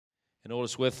And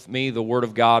notice with me the Word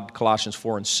of God, Colossians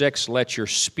 4 and 6, let your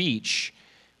speech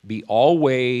be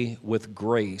always with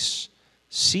grace,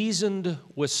 seasoned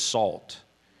with salt,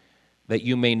 that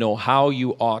you may know how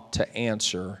you ought to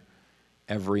answer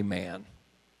every man.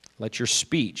 Let your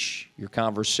speech, your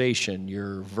conversation,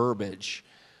 your verbiage,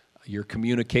 your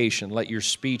communication, let your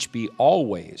speech be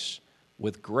always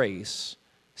with grace,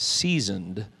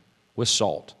 seasoned with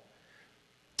salt.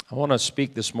 I want to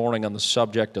speak this morning on the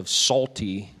subject of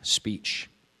salty speech.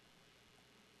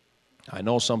 I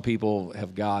know some people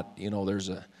have got,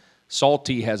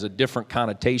 salty has a different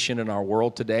connotation in our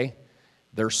world today.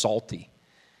 They're salty.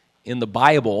 In the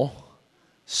Bible,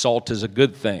 salt is a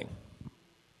good thing.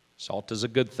 Salt is a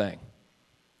good thing.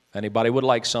 If anybody would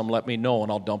like some, let me know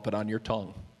and I'll dump it on your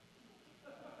tongue.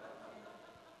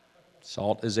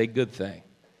 Salt is a good thing.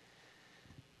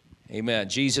 Amen.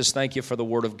 Jesus, thank you for the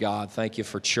Word of God. Thank you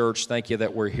for church. Thank you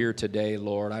that we're here today,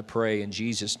 Lord. I pray in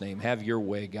Jesus' name, have your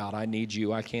way, God. I need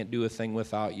you. I can't do a thing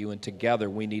without you. And together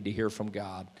we need to hear from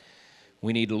God.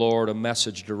 We need, Lord, a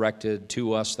message directed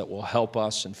to us that will help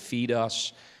us and feed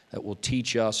us, that will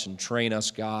teach us and train us,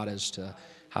 God, as to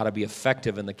how to be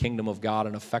effective in the kingdom of God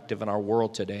and effective in our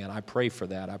world today. And I pray for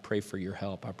that. I pray for your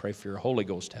help. I pray for your Holy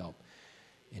Ghost help.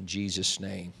 In Jesus'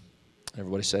 name.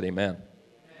 Everybody said amen.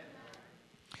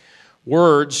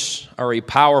 Words are a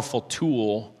powerful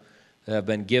tool that have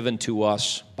been given to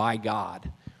us by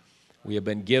God. We have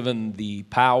been given the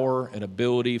power and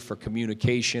ability for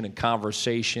communication and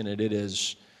conversation, and it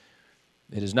is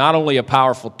not only a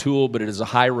powerful tool, but it is a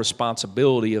high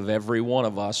responsibility of every one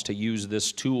of us to use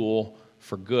this tool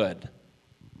for good.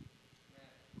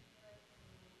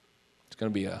 It's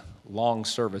going to be a long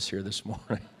service here this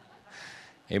morning.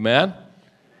 Amen?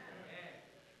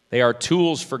 They are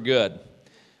tools for good.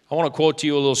 I want to quote to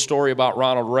you a little story about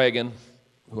Ronald Reagan,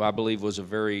 who I believe was a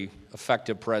very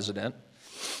effective president.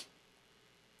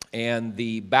 And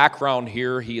the background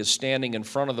here, he is standing in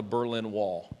front of the Berlin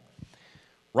Wall.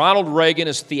 Ronald Reagan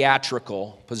is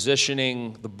theatrical,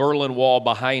 positioning the Berlin Wall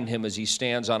behind him as he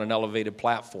stands on an elevated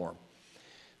platform.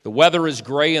 The weather is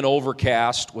gray and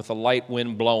overcast with a light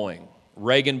wind blowing.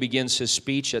 Reagan begins his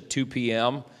speech at 2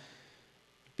 p.m.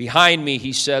 Behind me,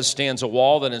 he says, stands a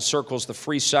wall that encircles the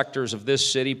free sectors of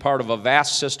this city, part of a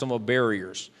vast system of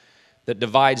barriers that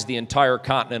divides the entire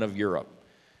continent of Europe.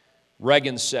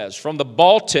 Reagan says, from the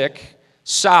Baltic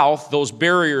south, those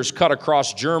barriers cut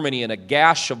across Germany in a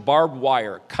gash of barbed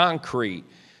wire, concrete,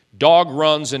 dog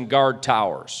runs, and guard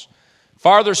towers.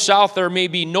 Farther south, there may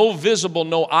be no visible,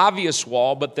 no obvious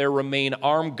wall, but there remain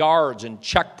armed guards and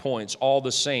checkpoints all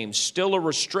the same. Still a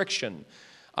restriction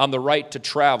on the right to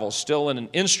travel, still an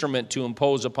instrument to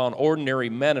impose upon ordinary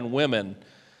men and women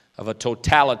of a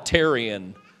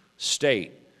totalitarian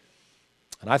state.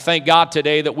 And I thank God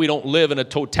today that we don't live in a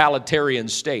totalitarian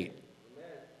state.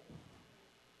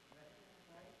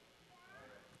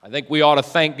 I think we ought to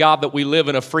thank God that we live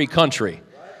in a free country.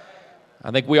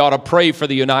 I think we ought to pray for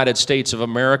the United States of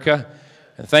America.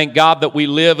 And thank God that we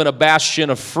live in a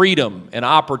bastion of freedom and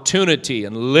opportunity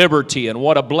and liberty, and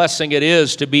what a blessing it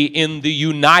is to be in the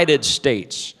United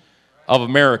States of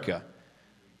America.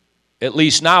 At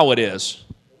least now it is.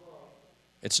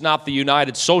 It's not the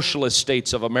United Socialist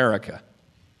States of America.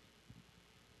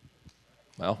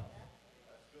 Well,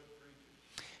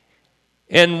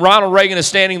 and Ronald Reagan is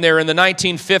standing there in the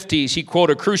 1950s. He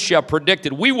quoted Khrushchev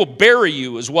predicted, "We will bury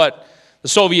you," is what the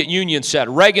Soviet Union said.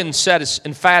 Reagan said it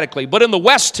emphatically. But in the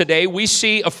West today, we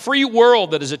see a free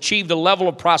world that has achieved a level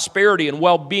of prosperity and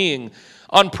well-being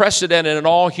unprecedented in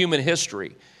all human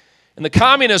history. In the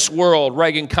communist world,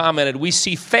 Reagan commented, we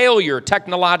see failure,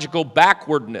 technological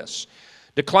backwardness,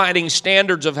 declining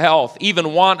standards of health,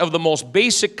 even want of the most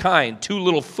basic kind, too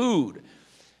little food.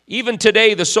 Even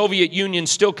today, the Soviet Union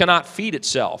still cannot feed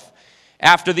itself.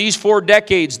 After these 4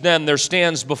 decades, then, there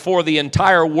stands before the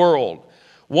entire world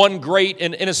one great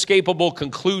and inescapable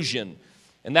conclusion.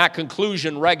 And that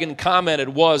conclusion, Reagan commented,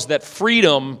 was that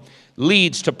freedom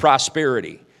leads to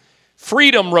prosperity.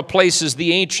 Freedom replaces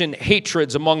the ancient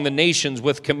hatreds among the nations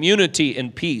with community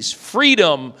and peace.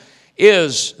 Freedom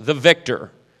is the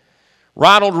victor.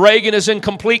 Ronald Reagan is in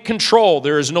complete control.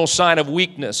 There is no sign of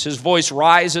weakness. His voice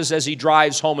rises as he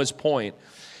drives home his point.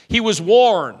 He was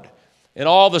warned, and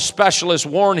all the specialists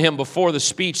warned him before the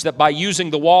speech, that by using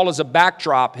the wall as a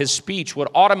backdrop, his speech would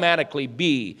automatically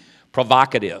be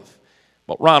provocative.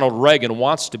 But Ronald Reagan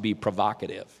wants to be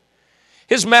provocative.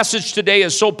 His message today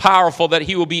is so powerful that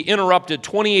he will be interrupted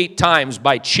 28 times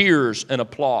by cheers and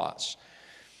applause.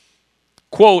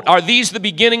 Quote, are these the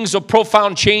beginnings of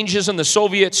profound changes in the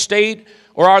Soviet state,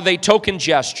 or are they token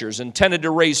gestures intended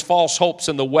to raise false hopes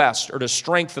in the West or to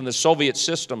strengthen the Soviet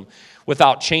system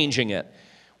without changing it?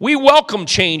 We welcome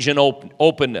change and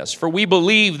openness, for we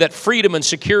believe that freedom and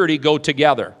security go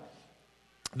together,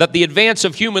 that the advance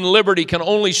of human liberty can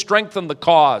only strengthen the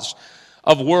cause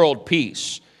of world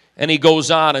peace. And he goes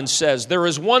on and says, there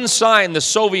is one sign the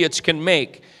Soviets can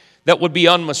make that would be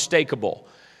unmistakable,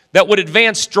 that would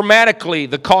advance dramatically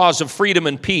the cause of freedom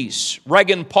and peace.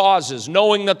 Reagan pauses,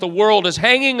 knowing that the world is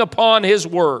hanging upon his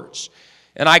words.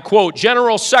 And I quote,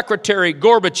 General Secretary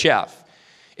Gorbachev,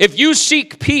 if you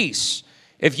seek peace,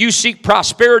 if you seek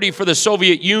prosperity for the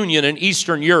Soviet Union and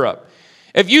Eastern Europe,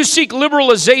 if you seek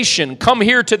liberalization, come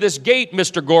here to this gate,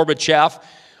 Mr. Gorbachev.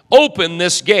 Open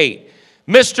this gate.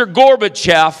 Mr.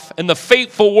 Gorbachev, and the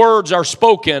fateful words are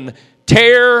spoken,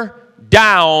 tear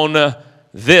down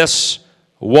this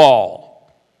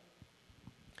wall.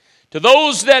 To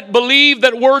those that believe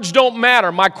that words don't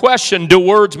matter, my question, do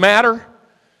words matter?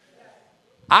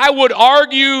 I would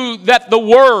argue that the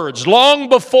words, long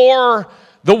before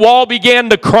the wall began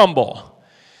to crumble,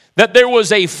 that there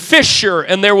was a fissure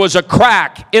and there was a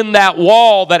crack in that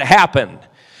wall that happened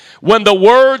when the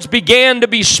words began to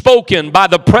be spoken by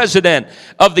the President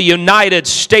of the United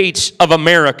States of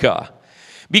America.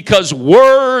 Because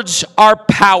words are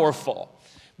powerful,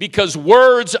 because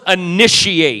words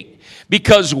initiate,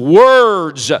 because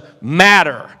words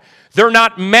matter. They're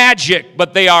not magic,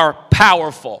 but they are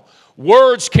powerful.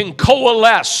 Words can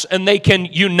coalesce and they can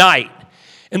unite.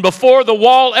 And before the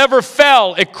wall ever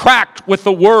fell, it cracked with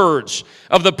the words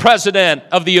of the President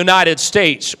of the United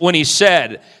States when he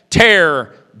said,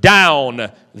 tear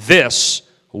down this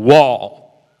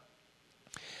wall.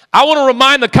 I want to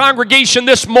remind the congregation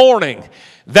this morning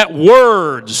that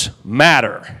words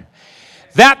matter.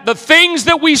 That the things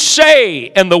that we say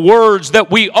and the words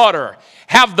that we utter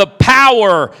have the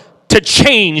power to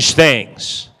change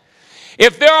things.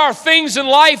 If there are things in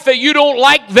life that you don't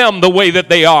like them the way that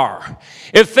they are,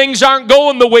 if things aren't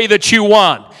going the way that you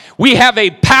want, we have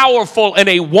a powerful and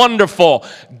a wonderful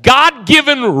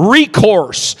God-given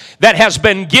recourse that has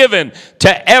been given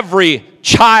to every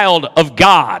child of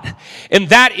God. And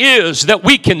that is that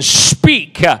we can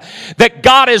speak, that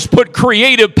God has put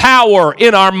creative power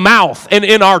in our mouth and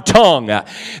in our tongue,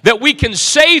 that we can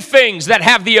say things that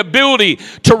have the ability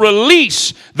to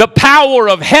release the power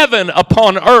of heaven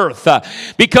upon earth.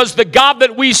 Because the God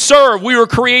that we serve, we were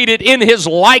created in His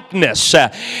likeness.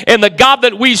 And the God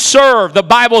that we serve, the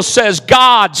Bible says,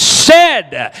 God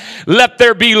said, let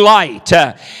there be light.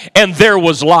 And there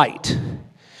was light.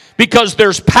 Because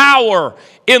there's power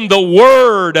in the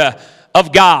Word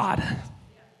of God.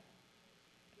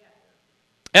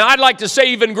 And I'd like to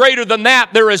say even greater than that,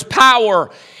 there is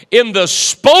power in the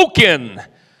spoken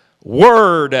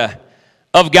Word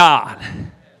of God.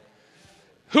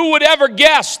 Who would ever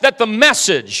guess that the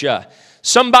message,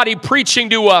 somebody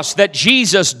preaching to us that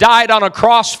Jesus died on a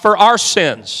cross for our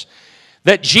sins,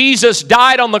 that Jesus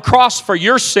died on the cross for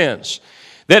your sins,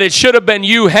 that it should have been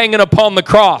you hanging upon the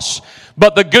cross.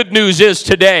 But the good news is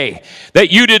today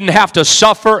that you didn't have to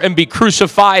suffer and be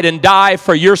crucified and die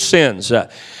for your sins.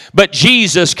 But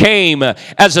Jesus came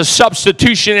as a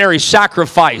substitutionary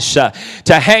sacrifice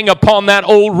to hang upon that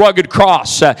old rugged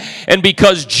cross. And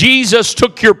because Jesus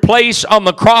took your place on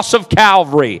the cross of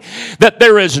Calvary, that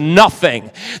there is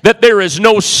nothing, that there is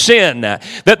no sin,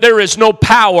 that there is no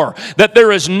power, that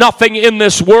there is nothing in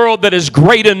this world that is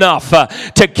great enough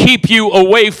to keep you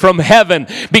away from heaven,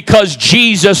 because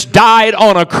Jesus died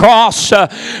on a cross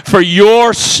for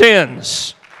your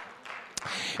sins.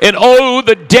 And oh,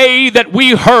 the day that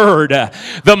we heard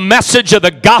the message of the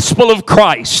gospel of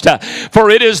Christ, for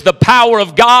it is the power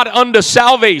of God unto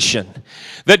salvation.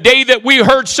 The day that we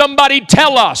heard somebody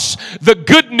tell us the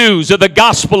good news of the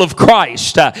gospel of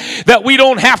Christ, that we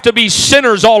don't have to be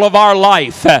sinners all of our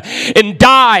life and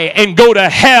die and go to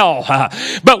hell,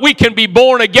 but we can be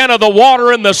born again of the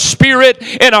water and the Spirit,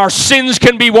 and our sins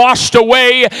can be washed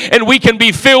away, and we can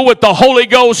be filled with the Holy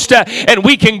Ghost, and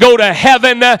we can go to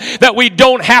heaven, that we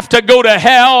don't have to go to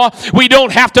hell. We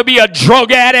don't have to be a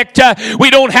drug addict. We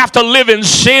don't have to live in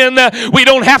sin. We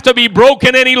don't have to be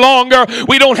broken any longer.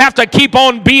 We don't have to keep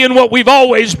on being what we've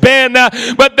always been,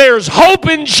 but there's hope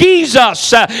in Jesus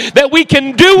that we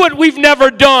can do what we've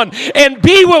never done and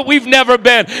be what we've never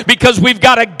been, because we've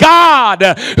got a God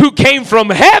who came from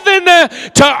heaven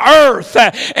to earth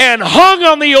and hung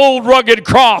on the old rugged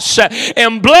cross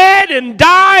and bled and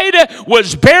died,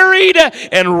 was buried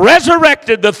and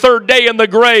resurrected the third day in the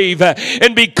grave.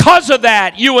 And because of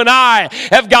that, you and I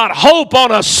have got hope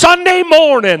on a Sunday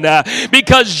morning,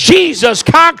 because Jesus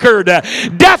conquered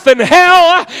death and hell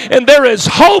now, and there is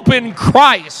hope in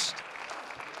Christ.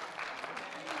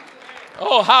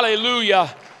 Oh,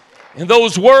 hallelujah. And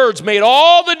those words made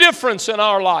all the difference in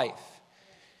our life.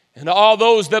 And all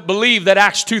those that believe that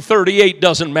Acts 2:38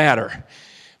 doesn't matter.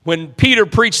 When Peter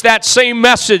preached that same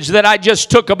message that I just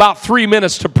took about 3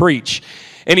 minutes to preach,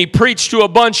 and he preached to a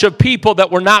bunch of people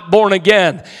that were not born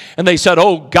again. And they said,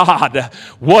 oh God,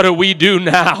 what do we do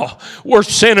now? We're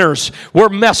sinners. We're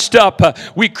messed up.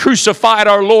 We crucified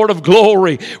our Lord of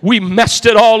glory. We messed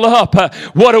it all up.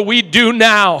 What do we do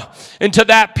now? And to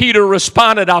that Peter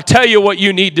responded, I'll tell you what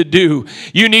you need to do.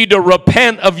 You need to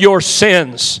repent of your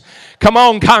sins. Come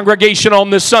on, congregation, on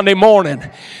this Sunday morning.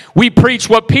 We preach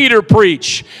what Peter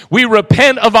preached. We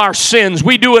repent of our sins.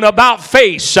 We do an about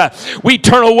face. We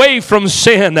turn away from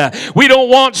sin. We don't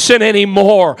want sin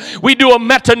anymore. We do a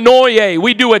metanoia.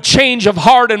 We do a change of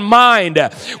heart and mind.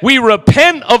 We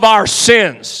repent of our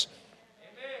sins.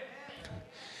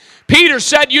 Peter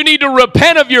said you need to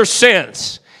repent of your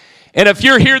sins. And if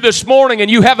you're here this morning and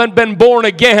you haven't been born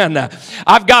again,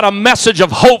 I've got a message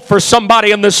of hope for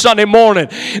somebody on this Sunday morning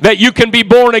that you can be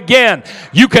born again.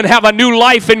 You can have a new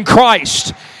life in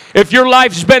Christ. If your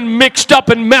life's been mixed up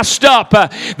and messed up,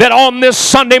 that on this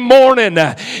Sunday morning,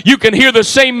 you can hear the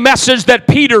same message that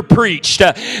Peter preached,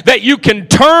 that you can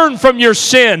turn from your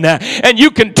sin, and you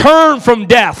can turn from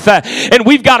death, and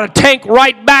we've got a tank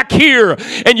right back here,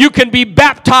 and you can be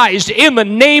baptized in the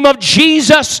name of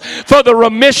Jesus for the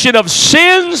remission of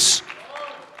sins.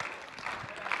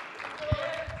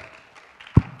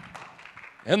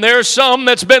 And there's some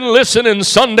that's been listening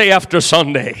Sunday after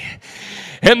Sunday.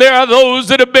 And there are those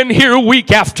that have been here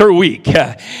week after week.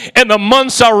 And the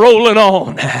months are rolling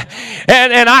on.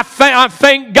 And I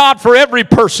thank God for every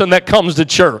person that comes to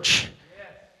church.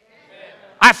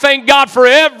 I thank God for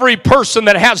every person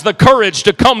that has the courage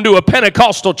to come to a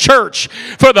Pentecostal church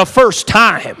for the first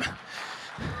time.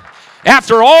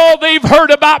 After all they've heard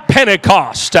about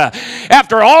Pentecost,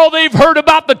 after all they've heard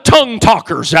about the tongue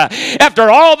talkers,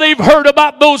 after all they've heard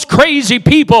about those crazy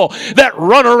people that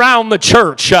run around the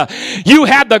church, you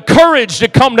had the courage to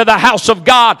come to the house of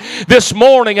God this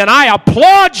morning, and I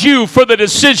applaud you for the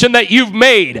decision that you've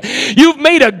made. You've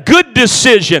made a good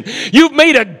decision. You've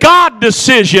made a God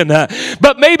decision,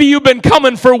 but maybe you've been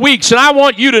coming for weeks, and I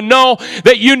want you to know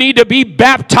that you need to be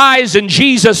baptized in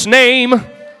Jesus' name.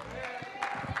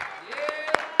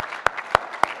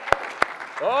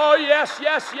 Oh, yes,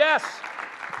 yes, yes.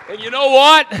 And you know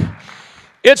what?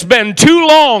 It's been too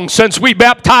long since we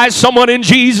baptized someone in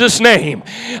Jesus' name.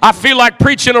 I feel like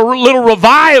preaching a little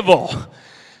revival.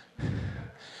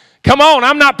 Come on,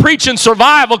 I'm not preaching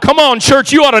survival. Come on,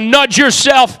 church, you ought to nudge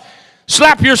yourself,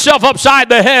 slap yourself upside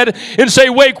the head and say,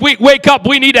 wake up,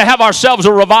 we need to have ourselves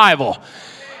a revival.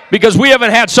 Because we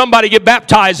haven't had somebody get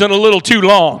baptized in a little too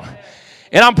long.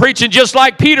 And I'm preaching just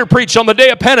like Peter preached on the day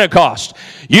of Pentecost.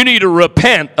 You need to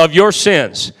repent of your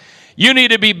sins. You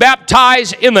need to be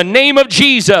baptized in the name of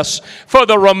Jesus for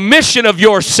the remission of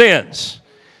your sins.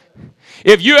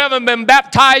 If you haven't been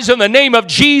baptized in the name of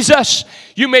Jesus,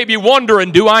 you may be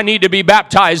wondering, do I need to be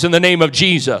baptized in the name of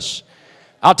Jesus?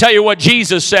 I'll tell you what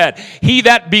Jesus said. He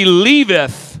that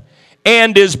believeth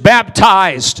and is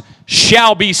baptized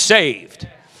shall be saved.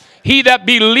 He that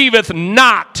believeth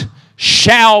not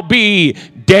shall be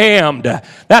damned.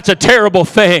 That's a terrible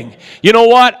thing. You know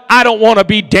what? I don't want to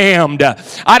be damned.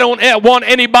 I don't want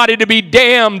anybody to be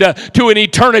damned to an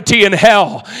eternity in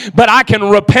hell. But I can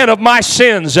repent of my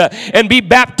sins and be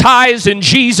baptized in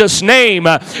Jesus' name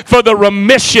for the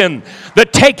remission, the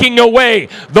taking away,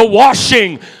 the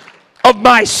washing of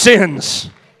my sins.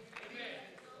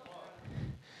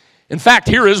 In fact,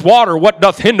 here is water. What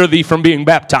doth hinder thee from being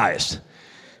baptized?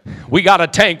 We got a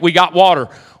tank. We got water.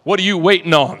 What are you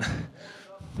waiting on?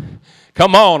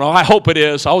 Come on. Oh, I hope it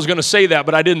is. I was going to say that,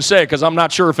 but I didn't say it because I'm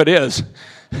not sure if it is.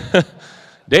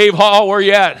 Dave Hall, where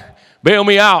you at? Bail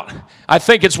me out. I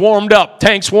think it's warmed up.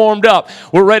 Tank's warmed up.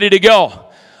 We're ready to go.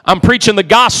 I'm preaching the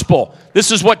gospel. This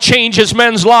is what changes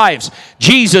men's lives.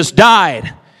 Jesus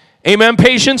died. Amen,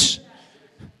 patience?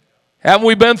 Haven't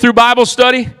we been through Bible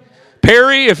study?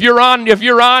 Perry, if you're on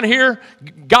here,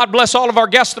 God bless all of our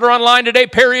guests that are online today.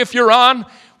 Perry, if you're on,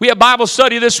 we had Bible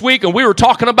study this week, and we were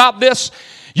talking about this.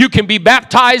 You can be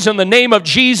baptized in the name of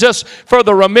Jesus for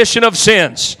the remission of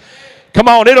sins. Come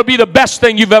on, it'll be the best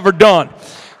thing you've ever done.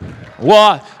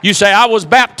 Well, you say, I was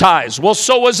baptized. Well,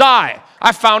 so was I.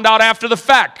 I found out after the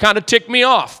fact. Kind of ticked me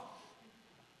off.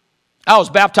 I was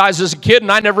baptized as a kid,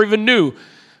 and I never even knew.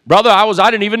 Brother,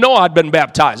 I didn't even know I'd been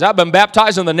baptized. I've been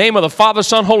baptized in the name of the Father,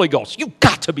 Son, Holy Ghost. You've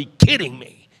got to be kidding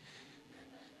me.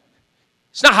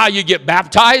 It's not how you get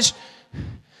baptized.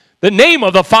 The name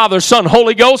of the Father, Son,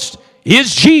 Holy Ghost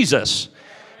is Jesus.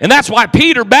 And that's why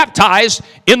Peter baptized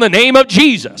in the name of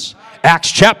Jesus.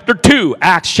 Acts chapter 2,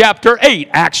 Acts chapter 8,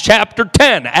 Acts chapter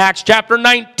 10, Acts chapter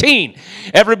 19.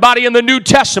 Everybody in the New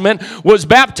Testament was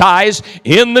baptized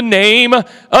in the name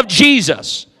of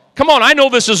Jesus. Come on, I know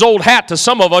this is old hat to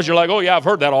some of us. You're like, oh yeah, I've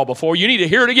heard that all before. You need to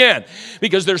hear it again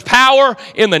because there's power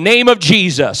in the name of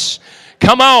Jesus.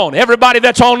 Come on, everybody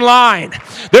that's online.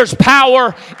 There's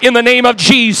power in the name of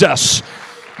Jesus.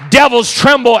 Devils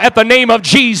tremble at the name of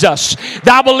Jesus.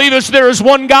 Thou believest there is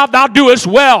one God, thou doest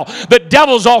well. The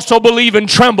devils also believe and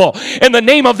tremble. In the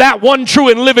name of that one true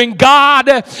and living God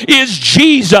is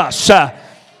Jesus.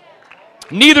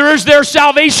 Neither is there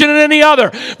salvation in any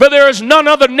other, for there is none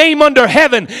other name under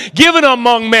heaven given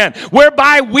among men,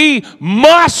 whereby we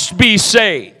must be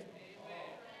saved.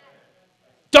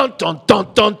 Dun, dun,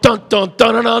 dun, dun, dun, dun,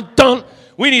 dun, dun, dun.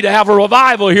 We need to have a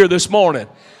revival here this morning.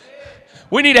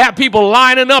 We need to have people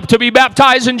lining up to be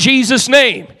baptized in Jesus'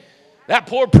 name. That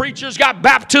poor preacher's got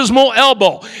baptismal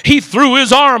elbow. He threw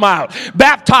his arm out,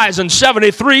 baptizing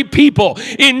 73 people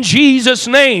in Jesus'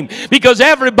 name because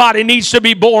everybody needs to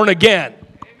be born again.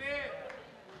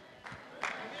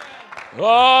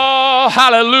 Oh,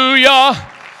 hallelujah.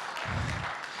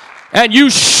 And you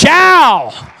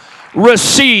shall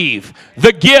receive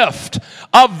the gift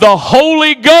of the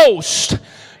Holy Ghost.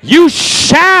 You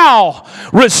shall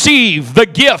receive the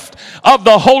gift of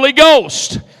the Holy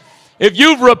Ghost. If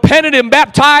you've repented and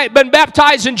been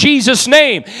baptized in Jesus'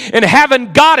 name and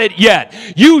haven't got it yet,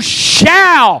 you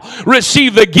shall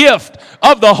receive the gift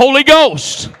of the Holy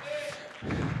Ghost.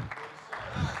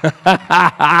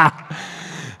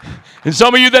 And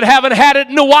some of you that haven't had it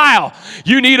in a while,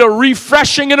 you need a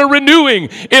refreshing and a renewing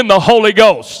in the Holy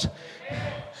Ghost.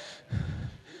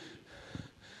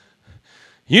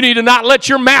 You need to not let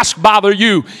your mask bother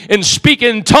you and speak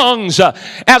in tongues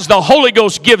as the Holy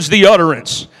Ghost gives the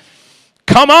utterance.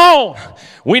 Come on.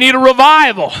 We need a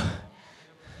revival.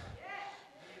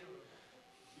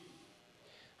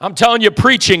 I'm telling you,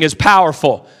 preaching is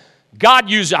powerful. God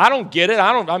used it. I don't get it.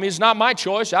 I mean, it's not my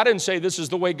choice. I didn't say this is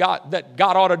the way God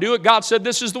ought to do it. God said,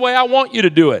 this is the way I want you to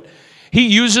do it. He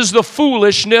uses the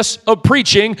foolishness of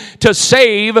preaching to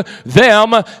save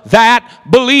them that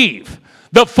believe.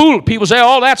 The fool, people say,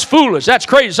 oh, that's foolish. That's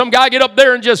crazy. Some guy get up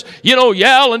there and just,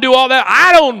 yell and do all that.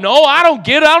 I don't know. I don't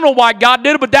get it. I don't know why God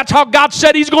did it, but that's how God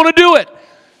said he's going to do it.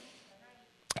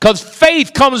 Because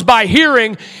faith comes by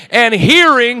hearing, and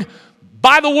hearing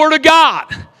by the Word of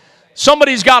God.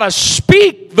 Somebody's got to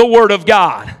speak the Word of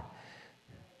God.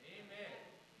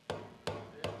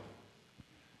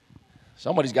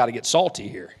 Somebody's got to get salty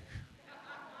here.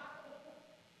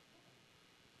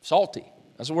 Salty.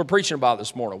 That's what we're preaching about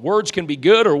this morning. Words can be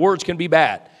good or words can be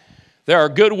bad. There are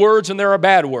good words and there are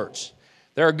bad words.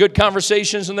 There are good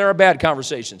conversations and there are bad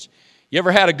conversations. You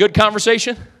ever had a good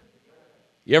conversation?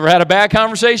 You ever had a bad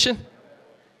conversation?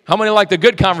 How many like the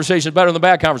good conversations better than the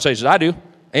bad conversations? I do.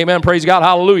 Amen. Praise God.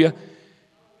 Hallelujah.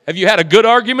 Have you had a good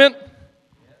argument?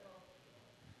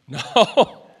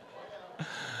 No.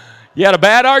 You had a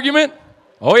bad argument?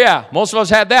 Oh, yeah. Most of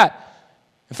us had that.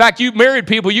 In fact, you married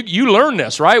people, you learn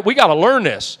this, right? We got to learn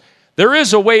this. There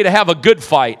is a way to have a good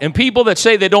fight. And people that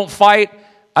say they don't fight,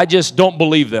 I just don't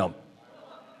believe them.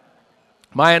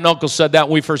 My aunt and uncle said that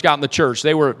when we first got in the church.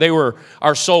 They were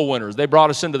our soul winners. They brought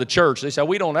us into the church. They said,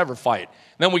 we don't ever fight.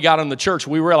 And then we got in the church,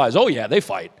 we realized, oh yeah, they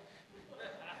fight.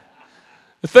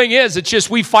 The thing is, it's just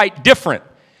we fight different.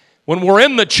 When we're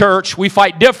in the church, we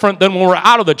fight different than when we're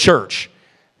out of the church.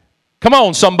 Come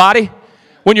on, somebody.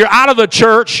 When you're out of the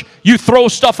church, you throw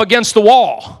stuff against the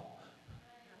wall.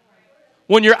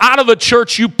 When you're out of the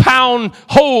church, you pound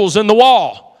holes in the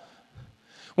wall.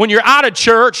 When you're out of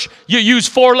church, you use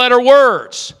four-letter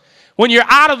words. When you're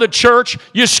out of the church,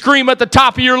 you scream at the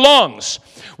top of your lungs.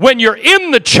 When you're in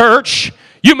the church,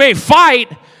 you may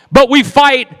fight, but we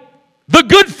fight the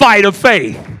good fight of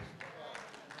faith.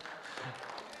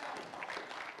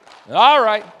 All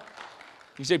right.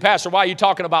 You say, Pastor, why are you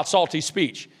talking about salty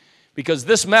speech? Because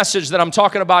this message that I'm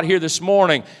talking about here this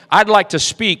morning, I'd like to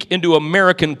speak into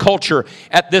American culture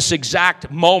at this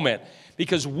exact moment.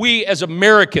 Because we as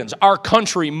Americans, our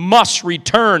country must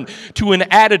return to an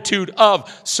attitude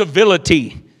of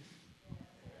civility.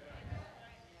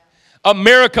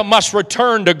 America must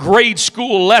return to grade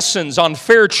school lessons on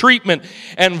fair treatment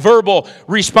and verbal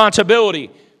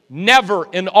responsibility. Never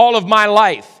in all of my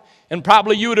life, and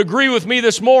probably you would agree with me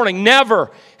this morning, never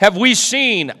have we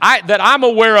seen, that I'm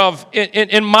aware of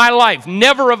in my life,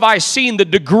 never have I seen the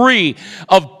degree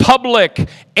of public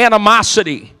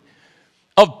animosity,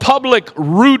 of public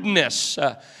rudeness,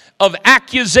 of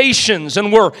accusations,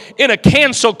 and we're in a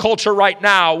cancel culture right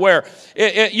now where,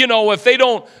 if they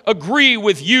don't agree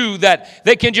with you, that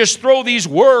they can just throw these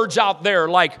words out there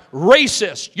like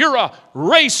racist. You're a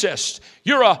racist.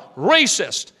 You're a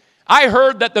racist. I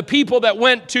heard that the people that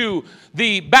went to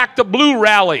the Back to Blue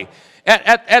rally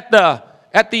at the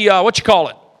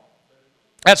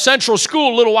at Central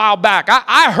School a little while back,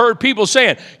 I heard people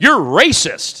saying, you're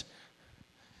racist.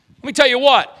 Let me tell you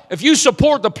what, if you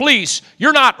support the police,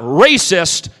 you're not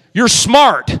racist, you're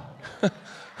smart.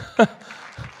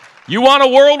 You want a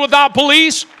world without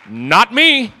police? Not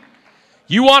me.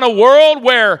 You want a world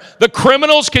where the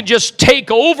criminals can just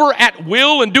take over at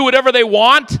will and do whatever they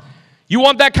want? You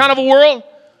want that kind of a world?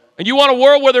 And you want a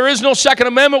world where there is no Second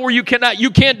Amendment, where you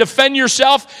can't defend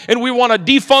yourself, and we want to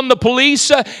defund the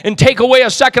police and take away a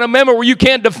Second Amendment where you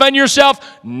can't defend yourself?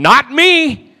 Not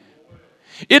me.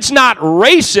 It's not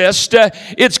racist.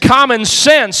 It's common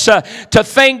sense to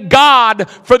thank God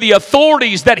for the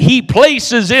authorities that He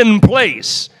places in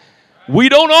place. We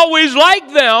don't always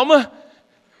like them,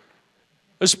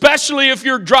 especially if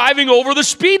you're driving over the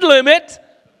speed limit.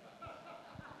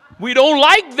 We don't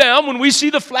like them when we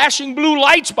see the flashing blue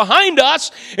lights behind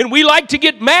us, and we like to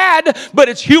get mad, but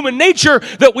it's human nature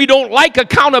that we don't like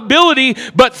accountability.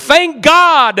 But thank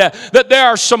God that there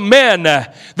are some men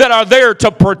that are there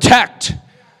to protect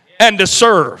and to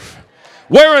serve,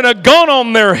 wearing a gun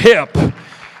on their hip.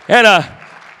 And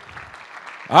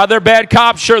are there bad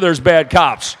cops? Sure, there's bad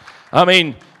cops. I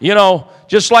mean,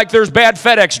 just like there's bad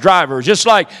FedEx drivers, just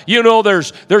like,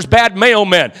 there's bad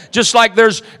mailmen, just like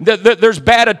there's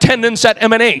bad attendants at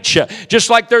M&H, just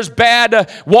like there's bad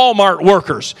Walmart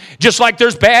workers, just like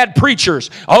there's bad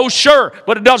preachers. Oh, sure,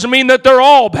 but it doesn't mean that they're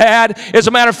all bad. As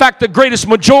a matter of fact, the greatest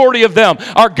majority of them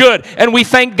are good, and we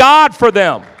thank God for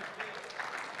them.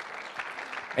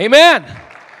 Amen.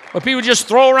 But people just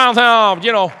throw around,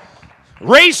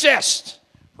 racist.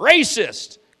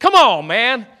 Come on,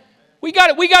 man. We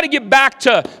got to get back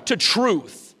to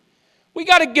truth. We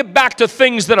got to get back to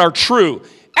things that are true.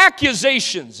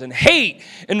 Accusations and hate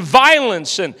and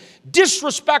violence and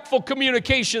disrespectful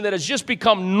communication that has just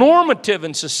become normative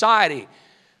in society.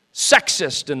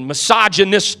 Sexist and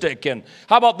misogynistic. And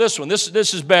how about this one? This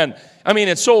has been,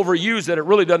 it's so overused that it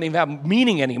really doesn't even have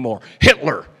meaning anymore.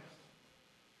 Hitler.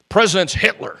 President's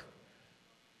Hitler.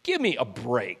 Give me a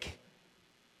break.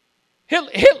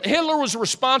 Hitler was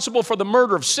responsible for the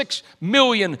murder of 6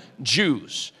 million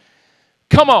Jews.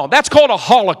 Come on, that's called a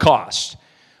Holocaust.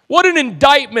 What an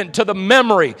indictment to the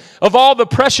memory of all the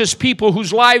precious people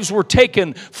whose lives were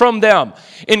taken from them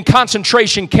in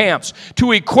concentration camps,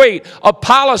 to equate a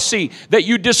policy that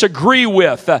you disagree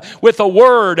with a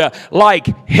word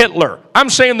like Hitler. I'm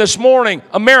saying this morning,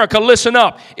 America, listen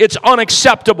up. It's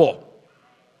unacceptable.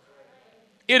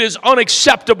 It is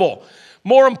unacceptable.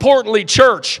 More importantly,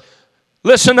 church,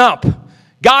 listen up.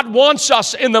 God wants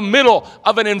us in the middle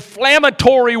of an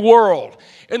inflammatory world,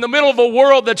 in the middle of a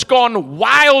world that's gone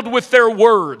wild with their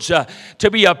words,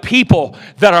 to be a people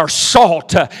that are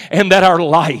salt and that are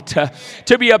light,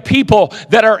 to be a people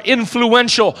that are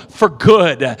influential for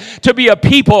good, to be a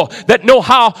people that know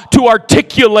how to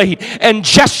articulate and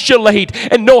gesticulate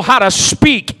and know how to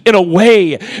speak in a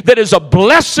way that is a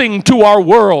blessing to our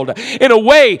world, in a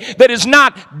way that is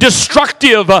not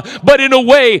destructive, but in a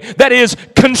way that is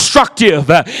constructive,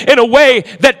 in a way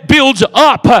that builds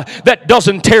up, that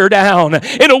doesn't tear down,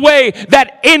 in a way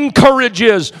that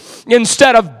encourages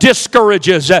instead of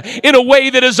discourages, in a way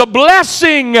that is a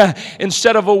blessing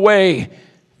instead of a way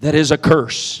that is a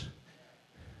curse.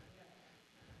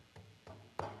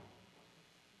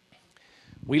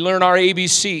 We learn our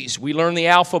ABCs, we learn the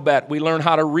alphabet, we learn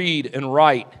how to read and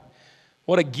write.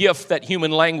 What a gift that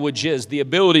human language is, the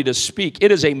ability to speak.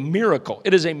 It is a miracle.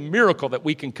 It is a miracle that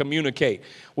we can communicate.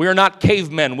 We are not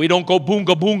cavemen. We don't go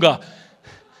boonga boonga.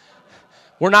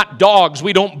 We're not dogs,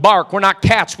 we don't bark. We're not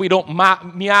cats, we don't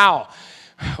meow.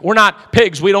 We're not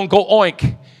pigs, we don't go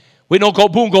oink. We don't go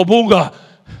boonga boonga,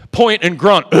 point and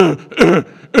grunt.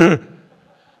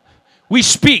 We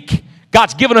speak.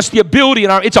 God's given us the ability,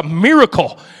 it's a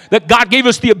miracle that God gave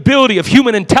us the ability of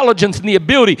human intelligence and the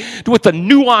ability with the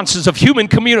nuances of human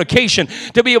communication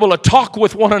to be able to talk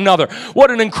with one another. What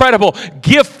an incredible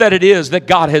gift that it is that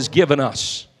God has given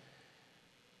us.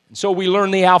 And so we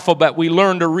learn the alphabet, we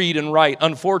learn to read and write.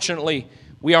 Unfortunately,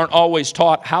 we aren't always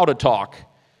taught how to talk.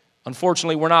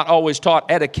 Unfortunately, we're not always taught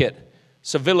etiquette,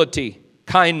 civility,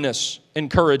 kindness,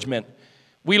 encouragement.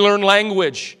 We learn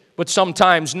language, but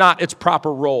sometimes not its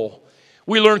proper role.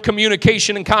 We learn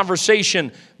communication and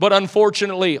conversation, but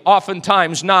unfortunately,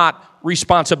 oftentimes not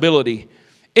responsibility.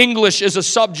 English is a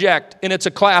subject and it's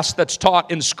a class that's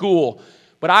taught in school,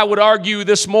 But I would argue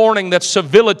this morning that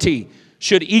civility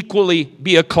should equally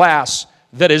be a class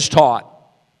that is taught.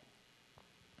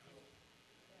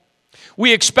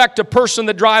 We expect a person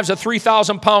that drives a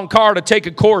 3,000-pound car to take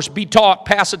a course, be taught,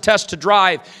 pass a test to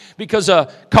drive, because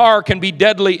a car can be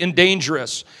deadly and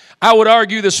dangerous. I would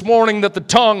argue this morning that the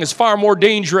tongue is far more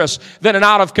dangerous than an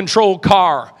out-of-control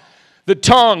car. The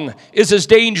tongue is as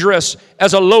dangerous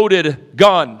as a loaded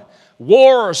gun.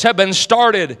 Wars have been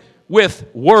started with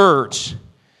words.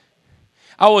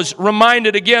 I was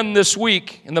reminded again this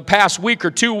week, in the past week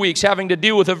or 2 weeks, having to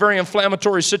deal with a very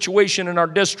inflammatory situation in our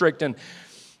district, and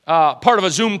part of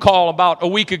a Zoom call about a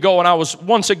week ago, and I was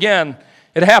once again,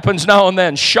 it happens now and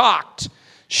then, shocked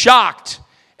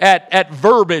at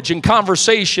verbiage and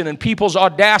conversation and people's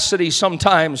audacity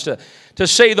sometimes to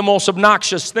say the most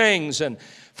obnoxious things, and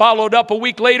followed up a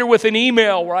week later with an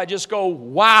email where I just go,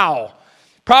 wow.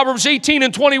 Proverbs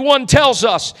 18:21 tells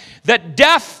us that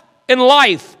death and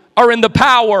life are in the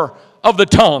power of the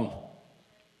tongue.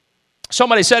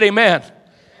 Somebody said amen.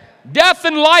 Death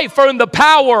and life are in the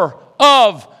power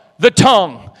of the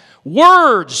tongue.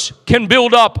 Words can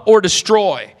build up or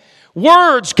destroy.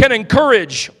 Words can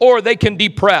encourage or they can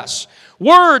depress.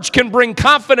 Words can bring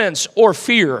confidence or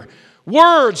fear.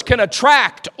 Words can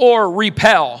attract or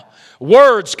repel.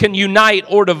 Words can unite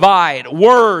or divide.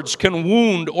 Words can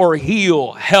wound or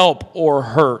heal, help or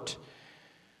hurt.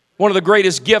 One of the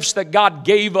greatest gifts that God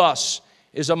gave us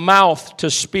is a mouth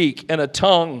to speak and a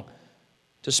tongue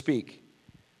to speak.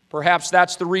 Perhaps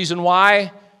that's the reason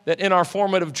why that in our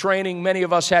formative training, many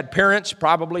of us had parents,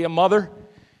 probably a mother,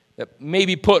 that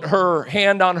maybe put her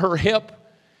hand on her hip.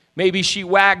 Maybe she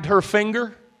wagged her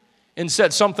finger and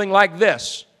said something like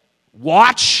this: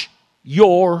 watch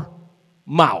your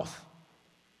mouth.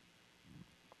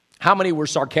 How many were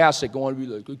sarcastic, going to be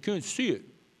like, I can't see it.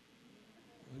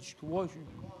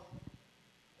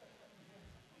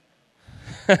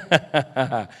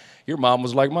 Your mom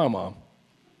was like my mom.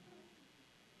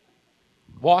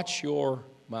 Watch your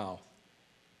mouth.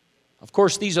 Of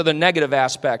course, these are the negative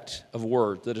aspect of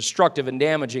words, the destructive and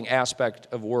damaging aspect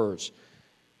of words.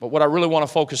 But what I really want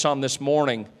to focus on this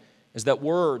morning is that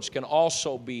words can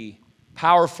also be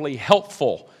powerfully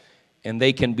helpful, and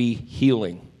they can be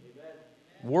healing.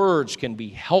 Words can be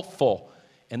helpful,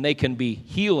 and they can be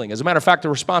healing. As a matter of fact, the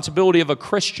responsibility of a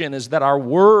Christian is that our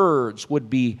words would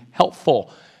be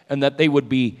helpful and that they would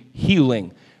be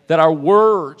healing, that our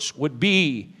words would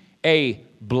be a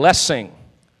blessing.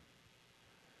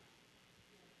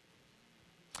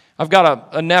 I've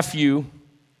got a nephew.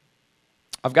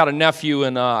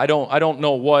 And I don't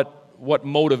know what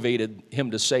motivated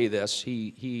him to say this.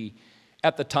 He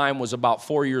at the time was about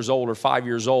 4 years old or 5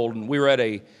 years old, and we were at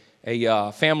a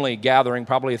family gathering,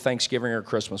 probably a Thanksgiving or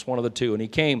Christmas, one of the two. And he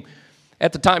came,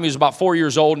 at the time he was about 4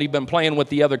 years old, and he'd been playing with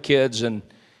the other kids, and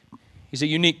he's a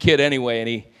unique kid anyway.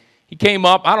 And he came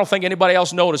up, I don't think anybody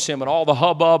else noticed him, and all the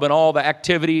hubbub and all the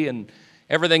activity and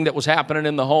everything that was happening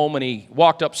in the home. And he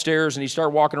walked upstairs, and he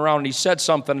started walking around, and he said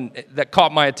something that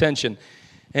caught my attention.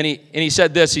 And he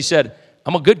said this, he said,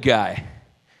 I'm a good guy.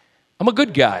 I'm a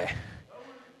good guy.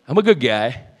 I'm a good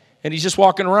guy. And he's just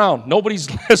walking around. Nobody's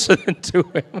listening to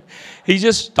him. He's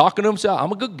just talking to himself.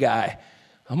 I'm a good guy.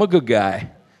 I'm a good guy.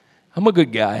 I'm a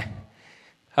good guy.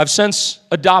 I've since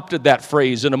adopted that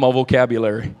phrase into my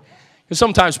vocabulary. Because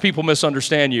sometimes people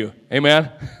misunderstand you.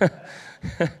 Amen?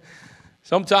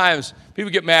 Sometimes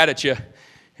people get mad at you.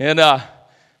 And at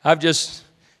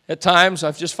times,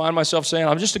 I've just find myself saying,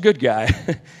 I'm just a good guy.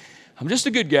 I'm just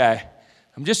a good guy.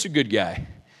 I'm just a good guy.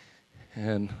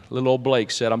 And little old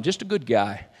Blake said, I'm just a good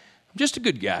guy. I'm just a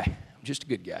good guy. I'm just a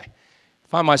good guy. I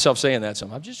find myself saying that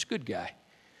sometimes. I'm just a good guy.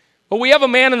 But we have a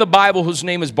man in the Bible whose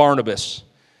name is Barnabas.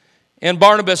 And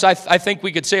Barnabas, I think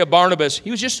we could say of Barnabas,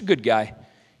 he was just a good guy.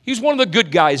 He was one of the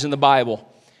good guys in the Bible.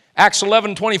 Acts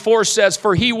 11:24 says,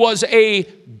 for he was a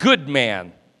good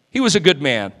man. He was a good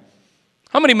man.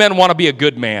 How many men want to be a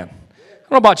good man? I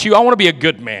don't know about you. I want to be a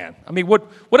good man. I mean,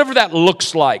 whatever that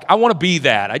looks like, I want to be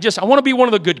that. I want to be one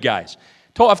of the good guys.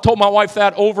 I've told my wife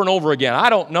that over and over again. I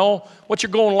don't know what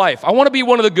your goal in life. I want to be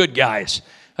one of the good guys.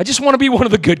 I just want to be one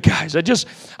of the good guys.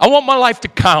 I want my life to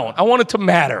count. I want it to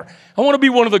matter. I want to be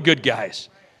one of the good guys.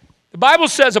 The Bible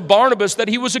says of Barnabas that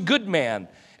he was a good man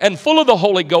and full of the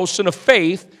Holy Ghost and of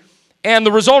faith. And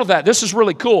the result of that, this is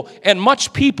really cool, and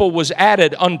much people was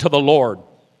added unto the Lord.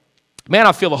 Man,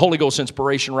 I feel the Holy Ghost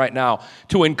inspiration right now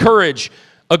to encourage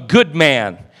a good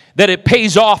man, that it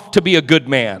pays off to be a good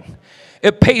man.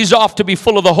 it pays off to be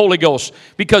full of the Holy Ghost,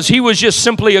 because he was just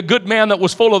simply a good man that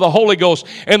was full of the Holy Ghost.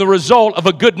 And the result of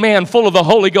a good man full of the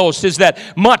Holy Ghost is that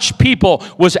much people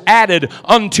was added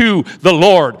unto the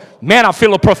Lord. Man, I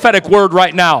feel a prophetic word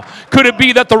right now. Could it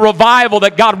be that the revival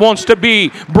that God wants to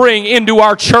bring into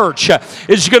our church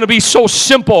is going to be so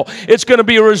simple? It's going to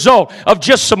be a result of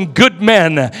just some good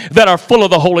men that are full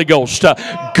of the Holy Ghost.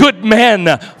 Good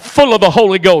men full of the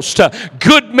Holy Ghost.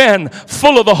 Good men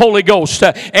full of the Holy Ghost.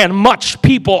 And much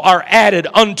people are added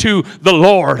unto the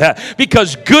Lord.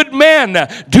 Because good men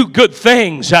do good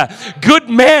things. Good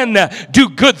men do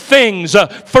good things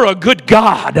for a good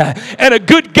God. And a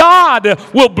good God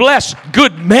will bless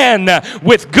good men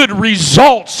with good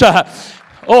results.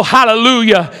 Oh,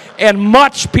 hallelujah. And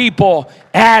much people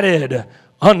added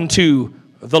unto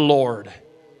the Lord.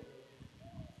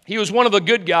 He was one of the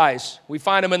good guys. We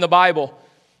find him in the Bible.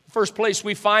 The first place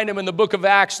we find him in the book of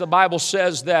Acts, the Bible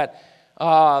says that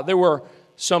there were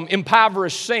some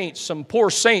impoverished saints, some poor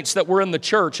saints that were in the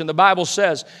church. And the Bible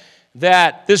says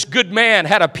that this good man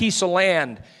had a piece of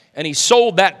land, and he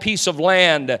sold that piece of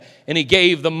land, and he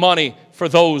gave the money for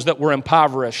those that were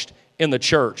impoverished in the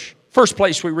church. First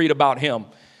place we read about him.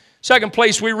 Second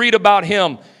place we read about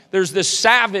him, there's this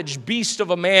savage beast of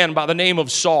a man by the name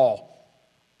of Saul.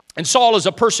 And Saul is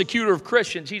a persecutor of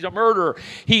Christians. He's a murderer.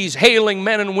 He's hailing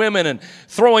men and women and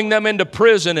throwing them into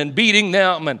prison and beating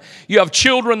them. And you have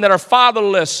children that are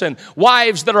fatherless and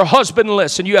wives that are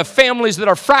husbandless. And you have families that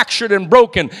are fractured and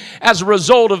broken as a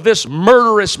result of this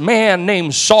murderous man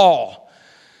named Saul.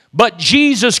 But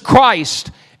Jesus Christ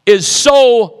is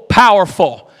so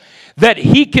powerful that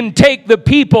he can take the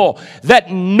people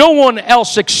that no one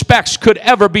else expects could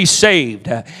ever be saved,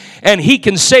 and he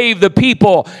can save the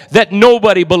people that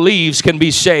nobody believes can be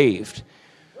saved.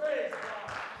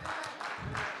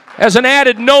 As an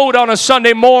added note on a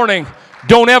Sunday morning,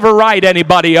 don't ever write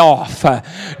anybody off.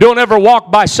 Don't ever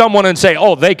walk by someone and say,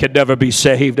 oh, they could never be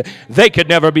saved. They could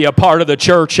never be a part of the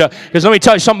church. Because let me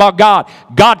tell you something about God.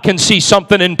 God can see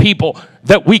something in people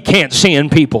that we can't see in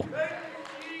people.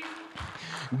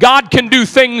 God can do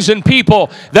things in people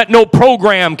that no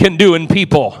program can do in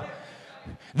people,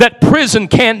 that prison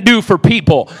can't do for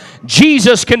people.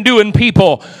 Jesus can do in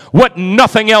people what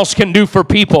nothing else can do for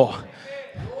people.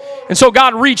 And so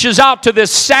God reaches out to this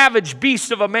savage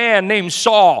beast of a man named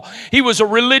Saul. He was a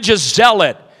religious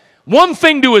zealot. One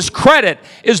thing to his credit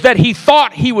is that he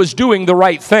thought he was doing the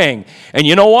right thing. And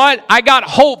you know what? I got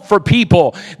hope for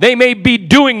people. They may be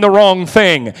doing the wrong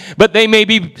thing, but they may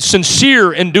be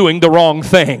sincere in doing the wrong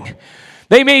thing.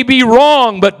 They may be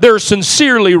wrong, but they're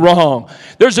sincerely wrong.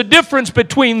 There's a difference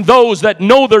between those that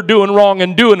know they're doing wrong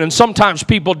and doing, and sometimes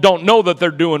people don't know that they're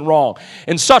doing wrong.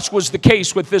 And such was the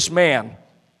case with this man.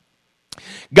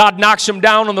 God knocks him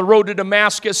down on the road to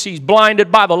Damascus. He's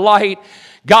blinded by the light.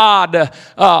 God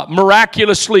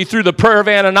miraculously, through the prayer of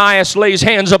Ananias, lays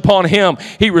hands upon him.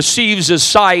 He receives his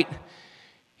sight.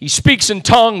 He speaks in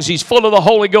tongues. He's full of the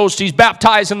Holy Ghost. He's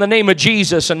baptized in the name of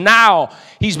Jesus. And now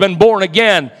he's been born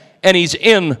again, and he's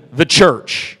in the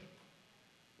church.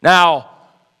 Now,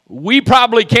 we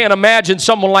probably can't imagine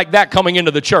someone like that coming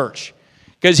into the church,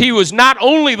 because he was not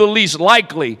only the least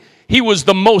likely, he was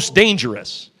the most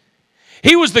dangerous.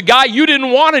 He was the guy you didn't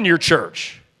want in your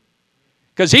church.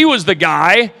 Because he was the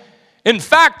guy. In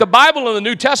fact, the Bible in the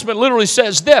New Testament literally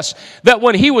says this, that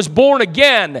when he was born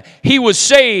again, he was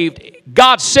saved.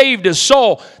 God saved his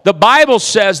soul. The Bible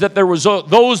says that there was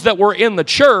those that were in the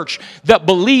church that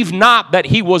believed not that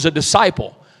he was a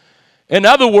disciple. In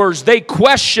other words, they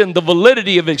questioned the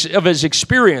validity of his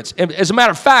experience. And as a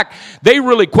matter of fact, they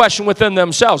really questioned within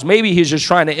themselves. Maybe he's just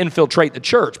trying to infiltrate the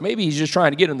church. Maybe he's just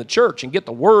trying to get in the church and get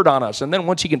the word on us. And then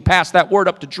once he can pass that word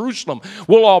up to Jerusalem,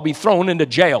 we'll all be thrown into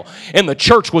jail. And the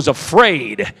church was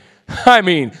afraid. I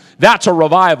mean, that's a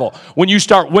revival. When you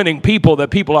start winning people, that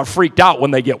people are freaked out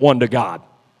when they get won to God.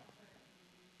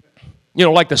 You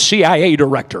know, like the CIA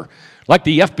director, like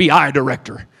the FBI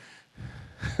director.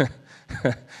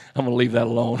 I'm going to leave that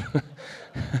alone.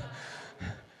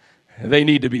 They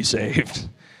need to be saved,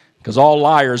 because all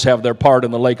liars have their part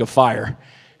in the lake of fire.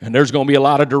 And there's going to be a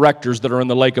lot of directors that are in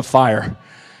the lake of fire.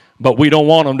 But we don't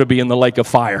want them to be in the lake of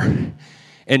fire.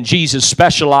 And Jesus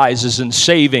specializes in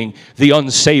saving the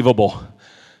unsavable.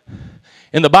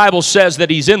 And the Bible says that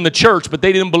he's in the church, but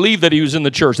they didn't believe that he was in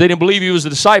the church. They didn't believe he was a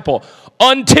disciple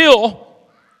until,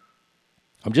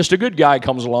 I'm just a good guy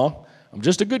comes along. I'm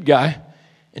just a good guy.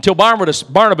 Until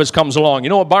Barnabas comes along. You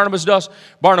know what Barnabas does?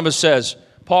 Barnabas says,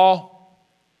 Paul,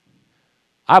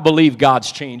 I believe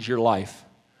God's changed your life.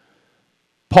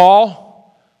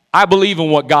 Paul, I believe in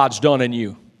what God's done in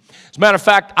you. As a matter of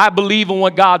fact, I believe in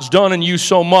what God's done in you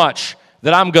so much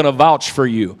that I'm going to vouch for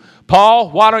you.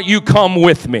 Paul, why don't you come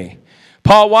with me?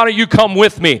 Paul, why don't you come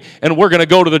with me and we're going to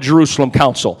go to the Jerusalem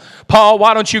council? Paul,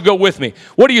 why don't you go with me?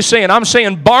 What are you saying? I'm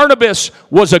saying Barnabas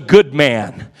was a good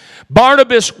man.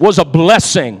 Barnabas was a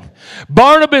blessing.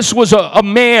 Barnabas was a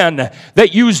man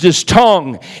that used his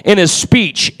tongue and his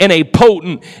speech in a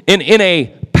potent and in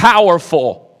a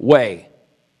powerful way.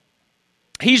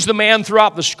 He's the man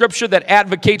throughout the Scripture that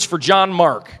advocates for John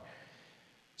Mark.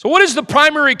 So what is the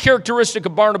primary characteristic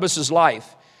of Barnabas'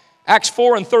 life? Acts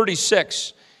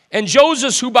 4:36. And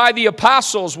Joseph, who by the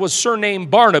apostles was surnamed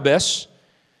Barnabas,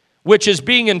 which is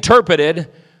being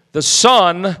interpreted, the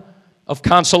son of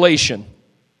consolation.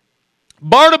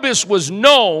 Barnabas was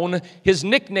known, his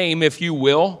nickname, if you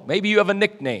will, maybe you have a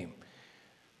nickname.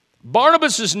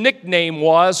 Barnabas' nickname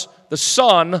was the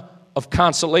son of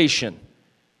consolation.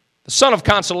 The son of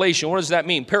consolation, what does that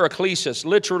mean? Paraklesis,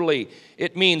 literally,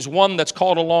 it means one that's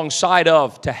called alongside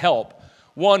of to help.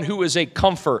 One who is a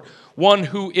comfort. One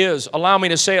who is, allow me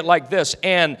to say it like this,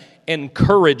 an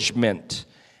encouragement.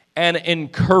 An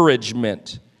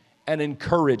encouragement. An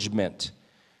encouragement.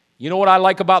 You know what I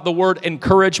like about the word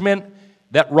encouragement?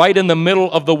 That right in the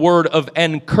middle of the word of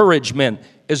encouragement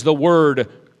is the word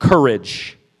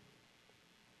courage.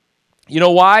 You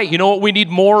know why? You know what we need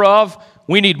more of?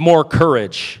 We need more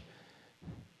courage.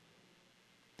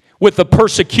 With the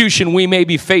persecution we may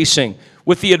be facing,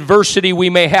 with the adversity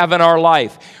we may have in our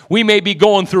life. We may be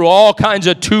going through all kinds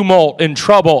of tumult and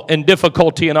trouble and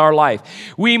difficulty in our life.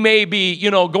 We may be,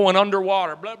 going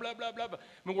underwater, blah, blah, blah, blah, blah.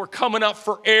 I mean, we're coming up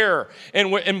for air,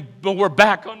 and we're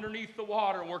back underneath the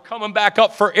water, and we're coming back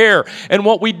up for air. And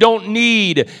what we don't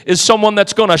need is someone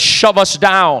that's going to shove us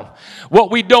down.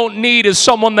 What we don't need is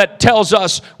someone that tells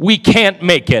us we can't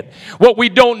make it. What we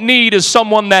don't need is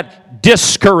someone that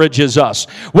discourages us.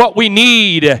 What we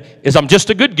need is, I'm just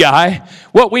a good guy.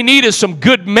 What we need is some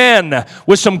good men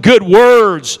with some good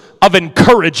words of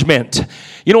encouragement.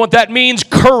 You know what that means?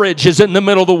 Courage is in the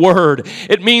middle of the word.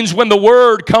 It means when the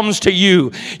word comes to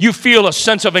you, you feel a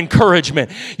sense of encouragement.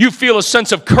 You feel a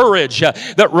sense of courage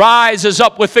that rises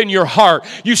up within your heart.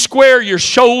 You square your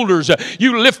shoulders.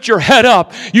 You lift your head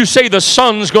up. You say, the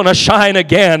sun's going to shine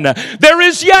again. There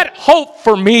is yet hope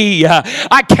for me.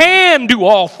 I can do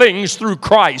all things through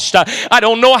Christ. I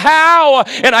don't know how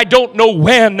and I don't know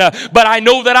when, but I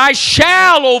know that I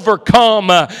shall overcome.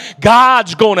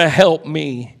 God's going to help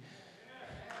me.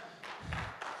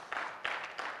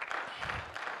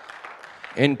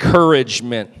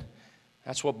 Encouragement.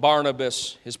 That's what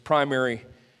Barnabas, his primary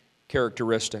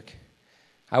characteristic.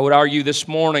 I would argue this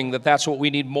morning that that's what we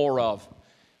need more of.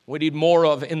 We need more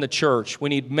of in the church. We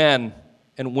need men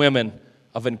and women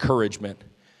of encouragement.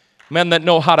 Men that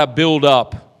know how to build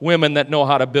up. Women that know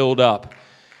how to build up.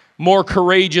 More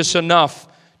courageous enough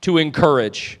to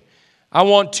encourage. I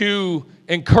want to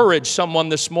encourage someone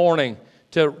this morning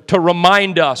to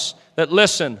remind us that,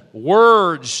 listen,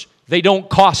 words, they don't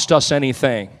cost us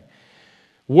anything.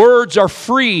 Words are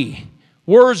free.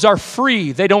 Words are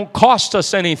free. They don't cost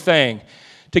us anything.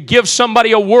 To give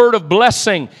somebody a word of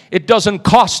blessing, it doesn't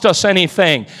cost us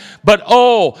anything. But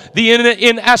the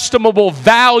inestimable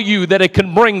value that it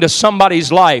can bring to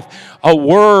somebody's life. A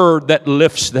word that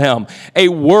lifts them. A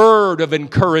word of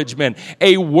encouragement.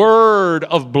 A word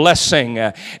of blessing.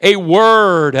 A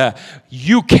word,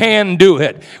 you can do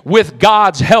it. With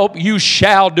God's help, you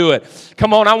shall do it.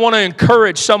 Come on, I want to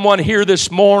encourage someone here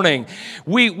this morning.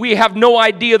 We have no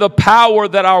idea the power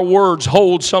that our words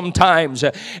hold sometimes.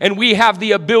 And we have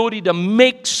the ability to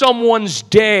make someone's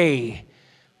day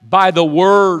by the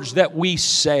words that we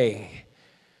say.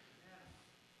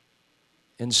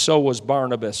 And so was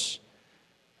Barnabas,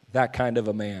 that kind of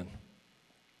a man.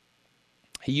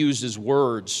 He used his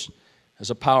words as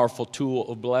a powerful tool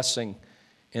of blessing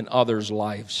in others'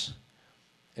 lives.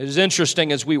 It is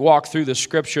interesting as we walk through the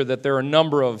Scripture that there are a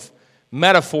number of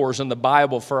metaphors in the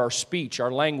Bible for our speech,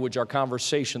 our language, our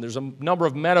conversation. There's a number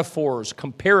of metaphors,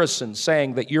 comparisons,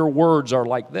 saying that your words are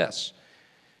like this.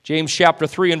 James chapter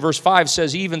 3 and verse 5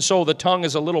 says, even so the tongue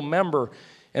is a little member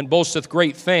and boasteth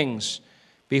great things.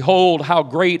 Behold, how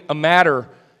great a matter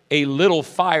a little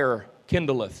fire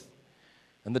kindleth.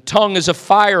 And the tongue is a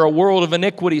fire, a world of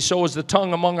iniquity. So is the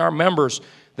tongue among our members,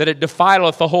 that it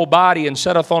defileth the whole body, and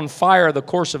setteth on fire the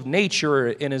course of nature,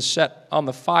 and is set on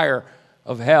the fire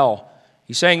of hell.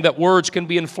 He's saying that words can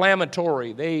be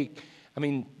inflammatory.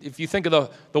 If you think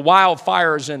of the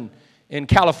wildfires in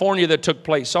California that took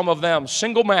place, some of them,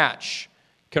 single match,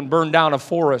 can burn down a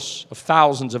forest of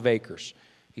thousands of acres.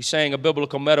 He's saying a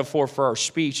biblical metaphor for our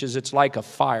speech is it's like a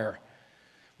fire.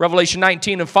 Revelation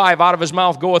 19 and 5, out of his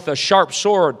mouth goeth a sharp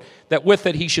sword, that with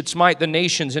it he should smite the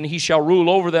nations, and he shall rule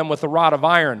over them with a rod of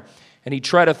iron. and he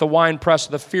treadeth the winepress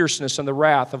of the fierceness and the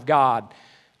wrath of God.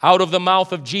 Out of the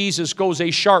mouth of Jesus goes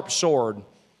a sharp sword.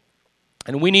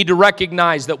 And we need to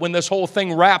recognize that when this whole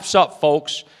thing wraps up,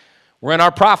 folks, we're in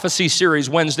our prophecy series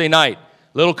Wednesday night.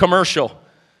 Little commercial.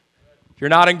 If you're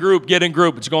not in group, get in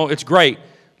group. It's great.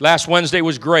 Last Wednesday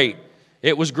was great.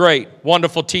 It was great.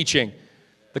 Wonderful teaching.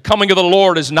 The coming of the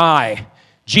Lord is nigh.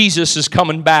 Jesus is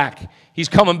coming back. He's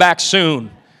coming back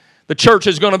soon. The church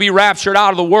is going to be raptured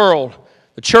out of the world.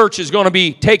 The church is going to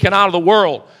be taken out of the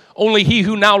world. Only he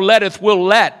who now letteth will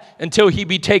let until he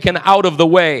be taken out of the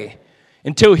way.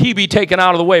 Until he be taken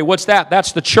out of the way. What's that?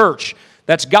 That's the church.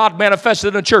 That's God manifested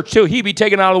in the church. Till he be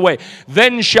taken out of the way.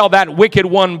 Then shall that wicked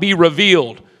one be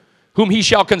revealed, whom he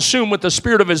shall consume with the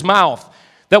spirit of his mouth.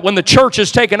 That when the church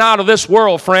is taken out of this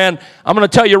world, friend, I'm going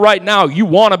to tell you right now, you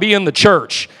want to be in the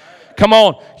church. Come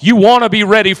on, you want to be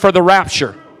ready for the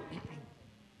rapture.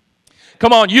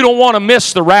 Come on, you don't want to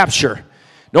miss the rapture.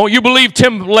 Don't you believe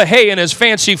Tim LaHaye and his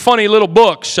fancy, funny little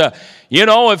books?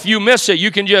 If you miss it,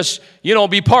 you can just,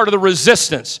 be part of the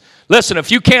resistance. Listen,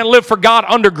 if you can't live for God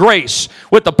under grace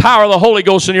with the power of the Holy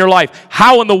Ghost in your life,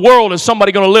 how in the world is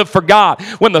somebody going to live for God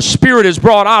when the Spirit is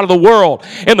brought out of the world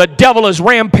and the devil is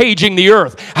rampaging the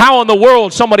earth? How in the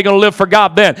world is somebody going to live for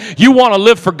God then? You want to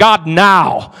live for God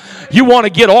now. You want to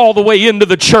get all the way into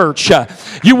the church.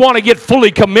 You want to get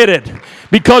fully committed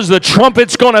because the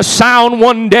trumpet's going to sound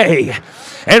one day.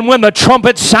 And when the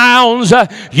trumpet sounds,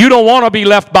 you don't want to be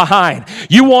left behind.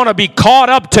 You want to be caught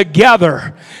up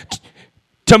together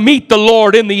to meet the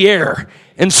Lord in the air.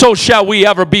 And so shall we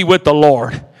ever be with the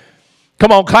Lord.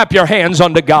 Come on, clap your hands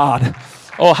unto God.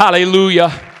 Oh,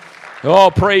 hallelujah.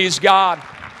 Oh, praise God.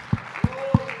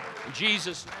 In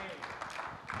Jesus' name.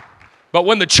 But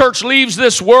when the church leaves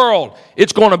this world,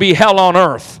 it's going to be hell on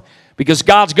earth. Because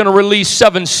God's going to release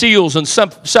 7 seals and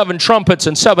 7 trumpets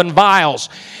and 7 vials.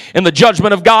 And the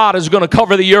judgment of God is going to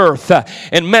cover the earth.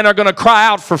 And men are going to cry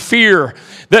out for fear.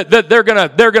 That they're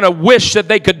going to wish that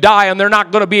they could die, and they're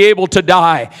not going to be able to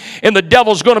die. And the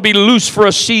devil's going to be loose for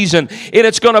a season. And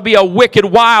it's going to be a wicked,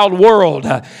 wild world.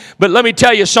 But let me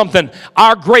tell you something.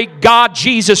 Our great God,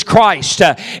 Jesus Christ,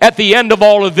 at the end of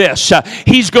all of this,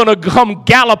 He's going to come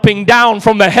galloping down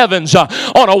from the heavens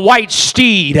on a white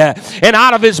steed. And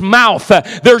out of His mouth,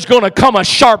 there's going to come a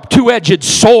sharp 2-edged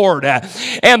sword.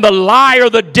 And the liar,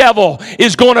 the devil,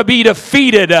 is going to be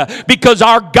defeated because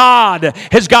our God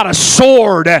has got a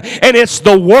sword, and it's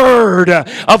the Word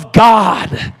of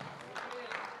God.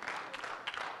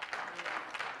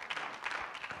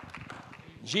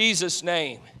 In Jesus'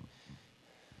 name.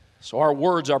 So our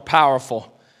words are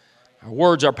powerful. Our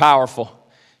words are powerful.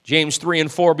 James 3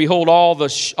 and 4, behold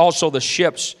also the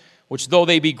ships, which though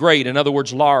they be great, in other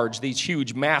words large, these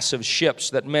huge massive ships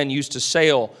that men used to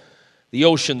sail the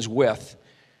oceans with.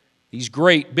 These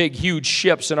great, big, huge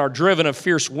ships and are driven of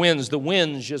fierce winds. The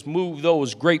winds just move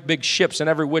those great, big ships in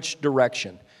every which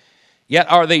direction. Yet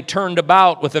are they turned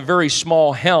about with a very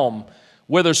small helm,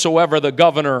 whithersoever the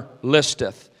governor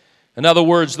listeth. In other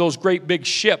words, those great, big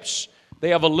ships, they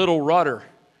have a little rudder.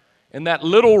 And that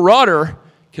little rudder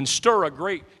can steer a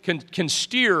great,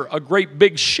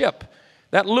 big ship.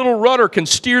 That little rudder can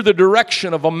steer the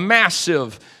direction of a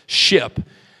massive ship.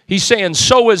 He's saying,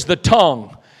 so is the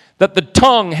tongue. That the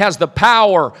tongue has the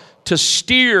power to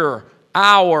steer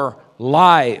our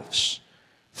lives.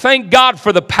 Thank God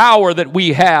for the power that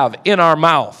we have in our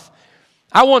mouth.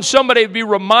 I want somebody to be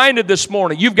reminded this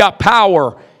morning, you've got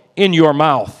power in your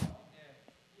mouth.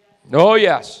 Oh,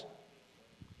 yes.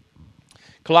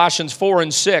 Colossians 4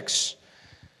 and 6,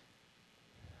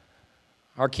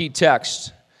 our key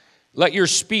text. Let your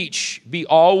speech be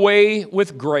always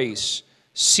with grace,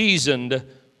 seasoned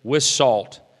with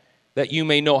salt, that you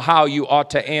may know how you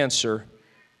ought to answer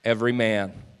every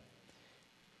man.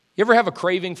 You ever have a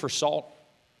craving for salt?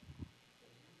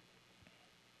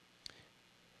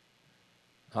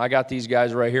 I got these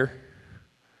guys right here.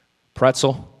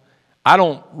 Pretzel. I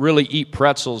don't really eat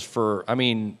pretzels I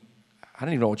don't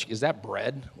even know is that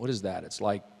bread? What is that? It's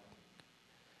like,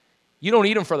 you don't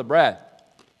eat them for the bread.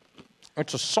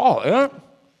 It's a salt, isn't it?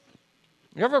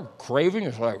 You ever have a craving?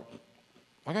 It's like,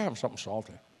 I gotta have something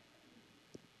salty.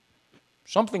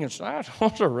 Something inside,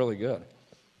 those are really good.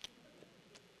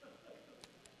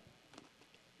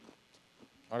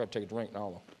 I gotta take a drink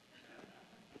now, though.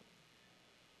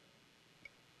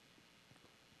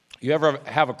 You ever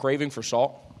have a craving for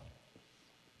salt?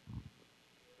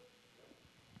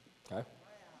 Okay.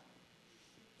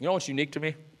 You know what's unique to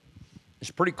me?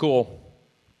 It's pretty cool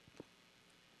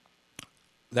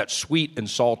that sweet and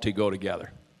salty go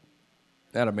together.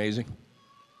 Isn't that amazing?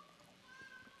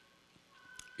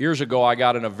 Years ago, I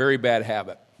got in a very bad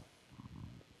habit.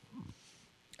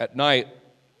 at night,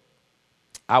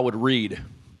 I would read.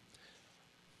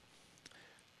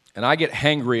 And I get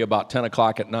hangry about 10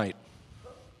 o'clock at night.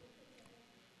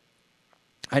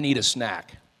 I need a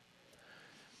snack.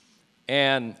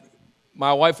 And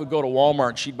my wife would go to Walmart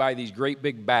and she'd buy these great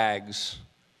big bags.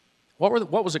 What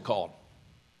was it called?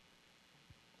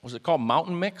 Was it called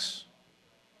Mountain Mix?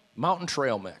 Mountain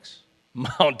Trail Mix.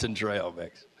 Mountain Trail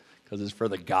Mix. Because it's for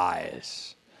the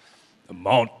guys. The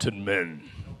mountain men.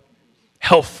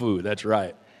 Health food, that's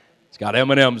right. It's got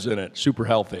M&Ms in it, super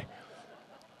healthy.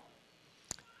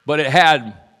 But it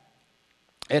had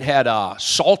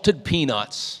salted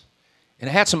peanuts, and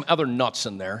it had some other nuts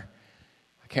in there.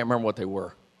 I can't remember what they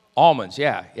were. Almonds,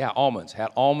 yeah, almonds.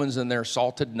 Had almonds in there,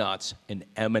 salted nuts, and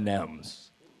M&Ms.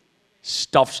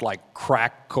 Stuff's like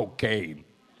crack cocaine.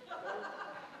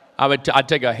 I'd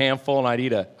take a handful, and I'd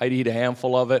eat a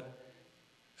handful of it,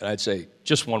 and I'd say,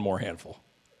 just one more handful.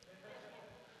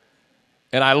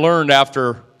 And I learned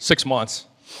after 6 months.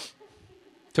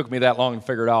 Took me that long to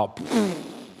figure it out.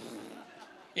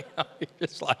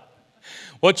 It's like,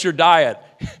 what's your diet?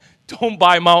 Don't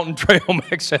buy Mountain Trail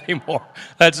Mix anymore.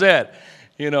 That's it.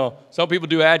 Some people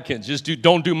do Atkins.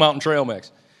 Don't do Mountain Trail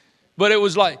Mix. But it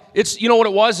was like, you know what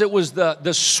it was? It was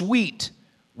the sweet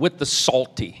with the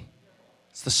salty.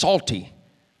 It's the salty.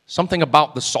 Something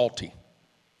about the salty.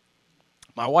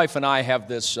 My wife and I have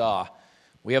this,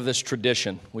 we have this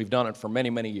tradition. We've done it for many,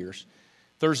 many years.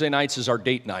 Thursday nights is our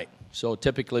date night. So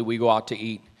typically we go out to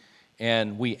eat,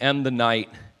 and we end the night.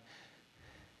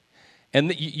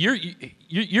 And you're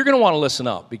going to want to listen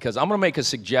up, because I'm going to make a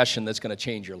suggestion that's going to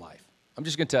change your life. I'm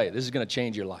just going to tell you, this is going to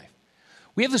change your life.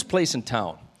 We have this place in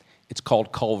town. It's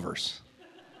called Culver's.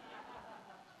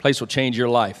 Place will change your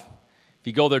life. If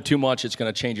you go there too much, it's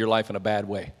going to change your life in a bad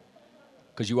way,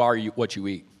 because you are what you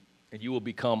eat, and you will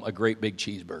become a great big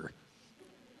cheeseburger.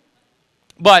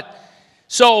 But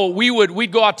so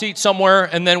we'd go out to eat somewhere,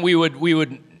 and then we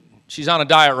would. She's on a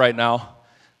diet right now,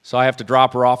 so I have to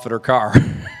drop her off at her car,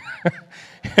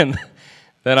 and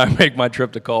then I make my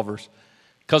trip to Culver's,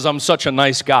 because I'm such a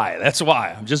nice guy. That's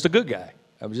why. I'm just a good guy.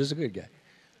 I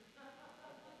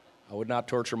would not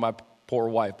torture my poor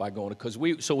wife by going, because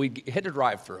we hit a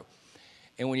drive-thru.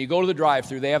 And when you go to the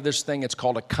drive-thru, they have this thing, it's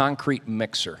called a concrete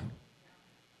mixer.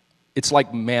 It's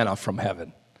like manna from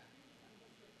heaven.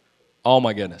 Oh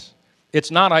my goodness. It's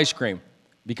not ice cream,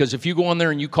 because if you go in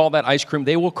there and you call that ice cream,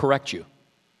 they will correct you.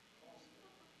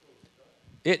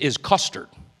 It is custard.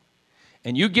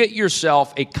 And you get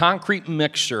yourself a concrete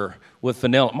mixer with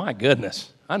vanilla. My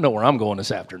goodness, I know where I'm going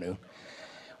this afternoon.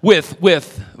 With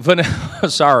vanilla.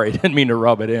 Sorry, didn't mean to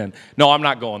rub it in. No, I'm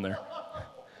not going there.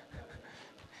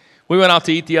 We went out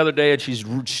to eat the other day, and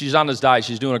she's on this diet.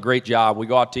 She's doing a great job. We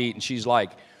go out to eat, and she's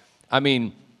like,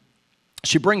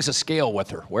 she brings a scale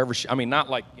with her wherever not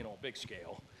like, a big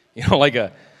scale, like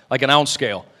an ounce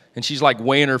scale. And she's like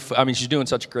weighing her, she's doing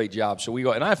such a great job. So we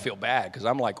go, and I feel bad, because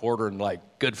I'm like ordering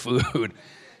like good food.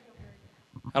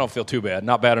 I don't feel too bad,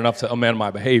 not bad enough to amend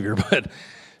my behavior. But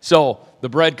so the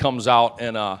bread comes out,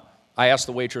 and I asked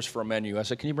the waitress for a menu. I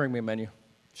said, can you bring me a menu?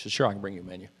 She said, sure, I can bring you a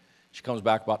menu. She comes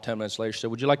back about 10 minutes later. She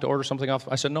said, would you like to order something off?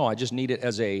 I said, no, I just need it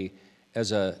as a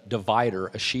divider,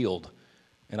 a shield.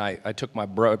 And I took my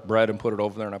bread and put it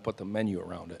over there, and I put the menu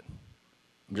around it.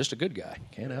 I'm just a good guy.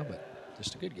 Can't help it.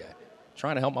 Just a good guy.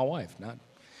 Trying to help my wife.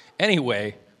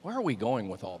 Anyway, where are we going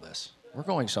with all this? We're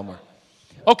going somewhere.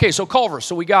 Okay, so Culver's.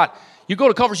 So you go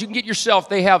to Culver's, you can get yourself,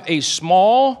 they have a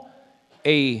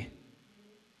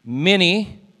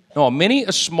mini,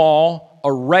 a small,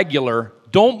 a regular.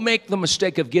 Don't make the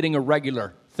mistake of getting a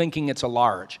regular thinking it's a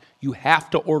large. You have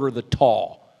to order the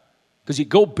tall. Because you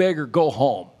go big or go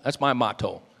home. That's my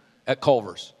motto at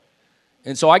Culver's.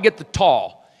 And so I get the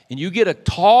tall. And you get a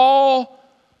tall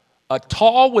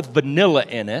with vanilla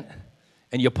in it,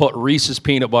 and you put Reese's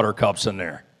Peanut Butter Cups in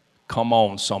there. Come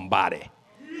on, somebody.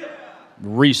 Yeah.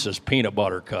 Reese's Peanut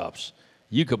Butter Cups.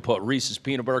 You could put Reese's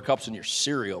Peanut Butter Cups in your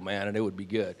cereal, man, and it would be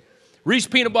good. Reese's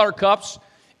Peanut Butter Cups,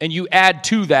 and you add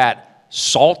to that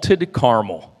salted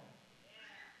caramel.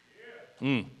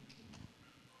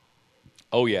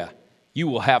 Oh, yeah. You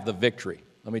will have the victory,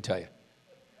 let me tell you.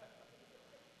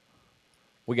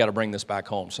 We got to bring this back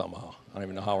home somehow. I don't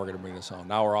even know how we're going to bring this home.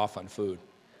 Now we're off on food.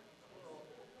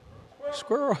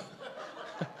 Squirrel.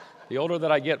 The older that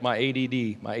I get, my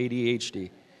ADD, my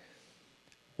ADHD.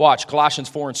 Watch, Colossians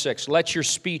 4:6. Let your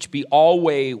speech be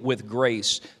always with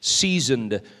grace,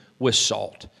 seasoned with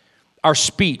salt. Our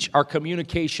speech, our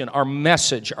communication, our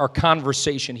message, our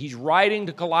conversation. He's writing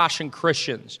to Colossian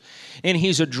Christians, and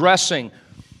he's addressing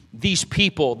these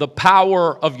people, the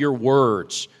power of your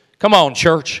words. Come on,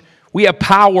 church. We have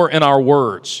power in our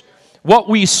words. What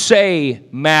we say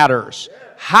matters.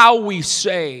 How we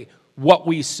say what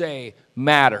we say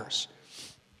matters.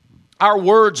 Our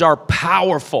words are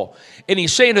powerful. And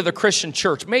he's saying to the Christian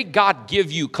church, may God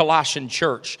give you, Colossian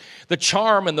church, the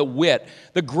charm and the wit,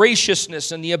 the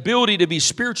graciousness and the ability to be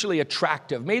spiritually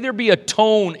attractive. May there be a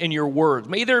tone in your words.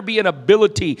 May there be an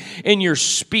ability in your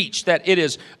speech that it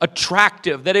is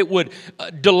attractive, that it would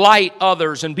delight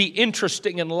others and be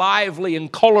interesting and lively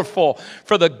and colorful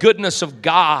for the goodness of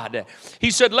God. He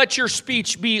said, let your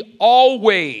speech be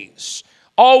always,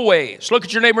 always. Look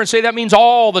at your neighbor and say, that means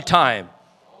all the time.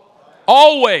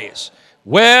 Always.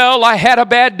 Well, I had a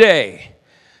bad day.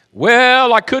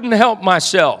 Well, I couldn't help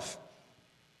myself.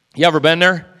 You ever been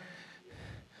there?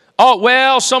 Oh,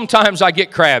 well, sometimes I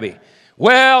get crabby.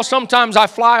 Well, sometimes I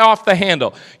fly off the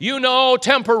handle. You know,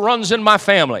 temper runs in my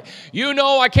family. You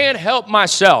know, I can't help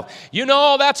myself. You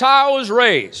know, that's how I was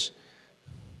raised.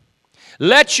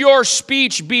 Let your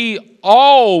speech be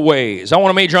always. I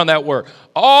want to major on that word.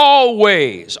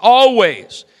 Always,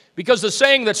 always. Because the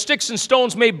saying that sticks and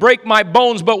stones may break my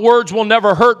bones, but words will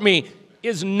never hurt me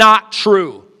is not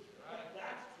true.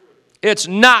 It's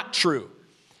not true.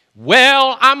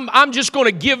 Well, I'm just going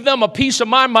to give them a piece of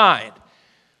my mind.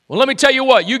 Well, let me tell you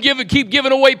what. You keep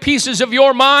giving away pieces of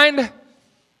your mind,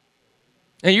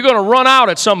 and you're going to run out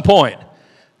at some point.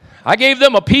 I gave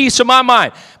them a piece of my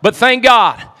mind, but thank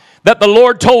God that the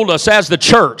Lord told us as the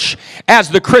church, as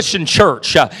the Christian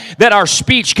church, that our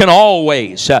speech can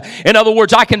always, in other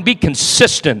words, I can be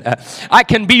consistent. I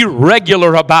can be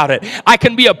regular about it. I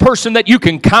can be a person that you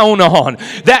can count on.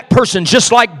 That person,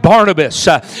 just like Barnabas,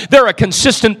 they're a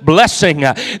consistent blessing.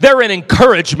 They're an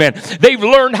encouragement. They've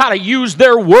learned how to use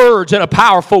their words in a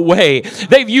powerful way.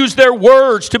 They've used their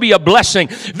words to be a blessing.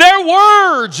 Their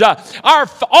words are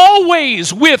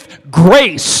always with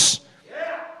grace.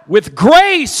 With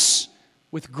grace.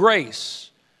 With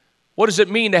grace. What does it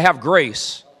mean to have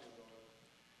grace?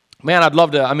 Man, I'd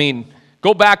love to,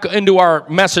 go back into our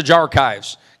message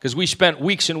archives, because we spent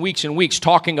weeks and weeks and weeks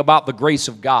talking about the grace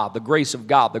of God, the grace of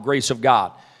God, the grace of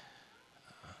God.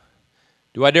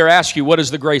 Do I dare ask you, what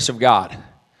is the grace of God?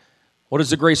 What is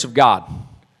the grace of God?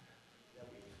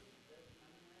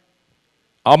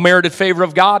 Unmerited favor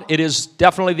of God. It is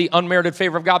definitely the unmerited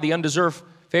favor of God, the undeserved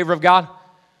favor of God.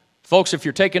 Folks, if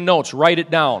you're taking notes, write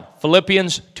it down.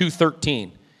 Philippians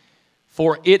 2:13.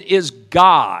 For it is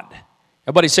God.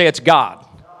 Everybody say it's God.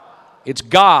 It's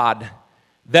God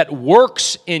that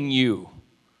works in you.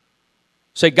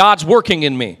 Say, God's working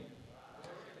in me.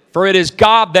 For it is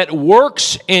God that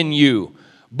works in you,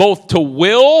 both to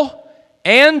will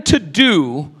and to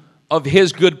do of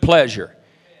His good pleasure.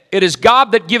 It is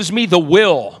God that gives me the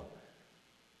will.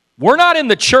 We're not in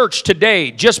the church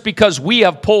today just because we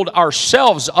have pulled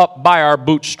ourselves up by our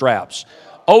bootstraps.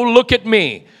 Oh, look at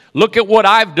me. Look at what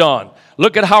I've done.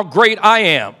 Look at how great I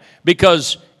am.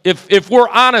 Because if we're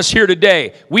honest here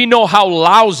today, we know how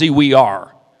lousy we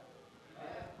are.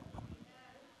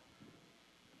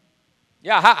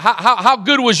 Yeah, how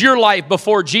good was your life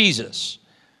before Jesus?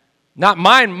 Not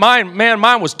mine.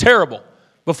 Mine was terrible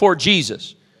before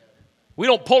Jesus. We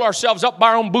don't pull ourselves up by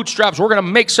our own bootstraps. We're going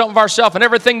to make something of ourselves, and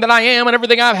everything that I am and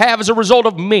everything I have is a result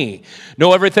of me.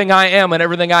 No, everything I am and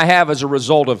everything I have is a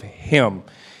result of Him.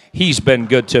 He's been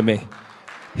good to me.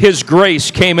 His grace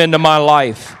came into my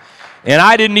life, and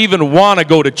I didn't even want to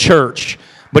go to church.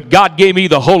 But God gave me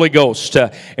the Holy Ghost,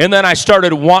 and then I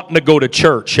started wanting to go to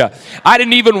church. I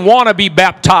didn't even want to be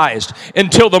baptized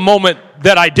until the moment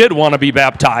that I did want to be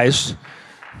baptized.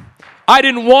 I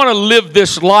didn't want to live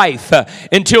this life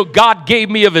until God gave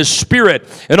me of His Spirit.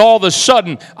 And all of a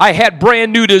sudden, I had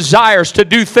brand new desires to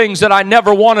do things that I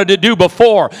never wanted to do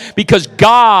before because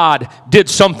God did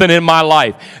something in my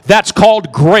life. That's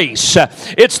called grace.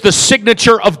 It's the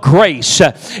signature of grace.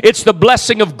 It's the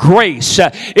blessing of grace.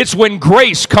 It's when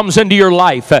grace comes into your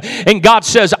life. And God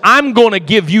says, I'm going to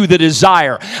give you the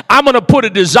desire. I'm going to put a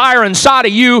desire inside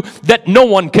of you that no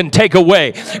one can take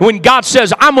away. When God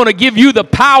says, I'm going to give you the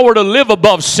power to live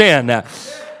above sin.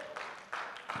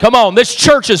 Come on, this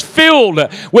church is filled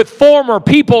with former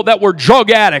people that were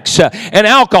drug addicts and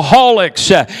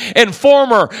alcoholics and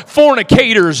former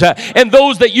fornicators and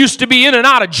those that used to be in and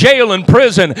out of jail and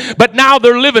prison, but now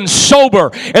they're living sober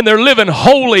and they're living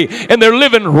holy and they're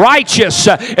living righteous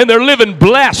and they're living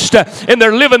blessed and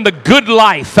they're living the good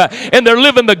life and they're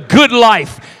living the good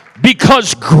life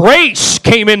because grace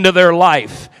came into their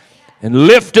life and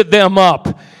lifted them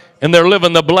up, and they're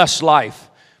living the blessed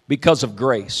life because of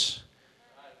grace.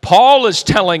 Paul is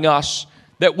telling us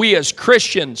that we as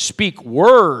Christians speak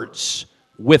words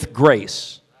with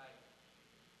grace.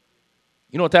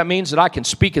 You know what that means? That I can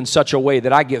speak in such a way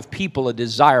that I give people a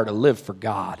desire to live for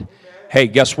God. Hey,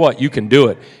 guess what? You can do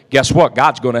it. Guess what?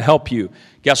 God's going to help you.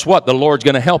 Guess what? The Lord's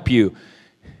going to help you.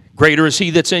 Greater is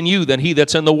He that's in you than he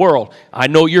that's in the world. I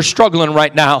know you're struggling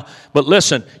right now, but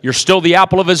listen, you're still the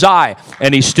apple of His eye,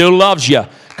 and He still loves you.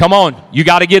 Come on, you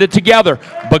got to get it together,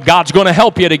 but God's going to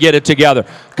help you to get it together.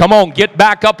 Come on, get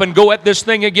back up and go at this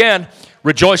thing again.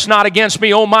 Rejoice not against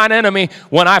me, O mine enemy.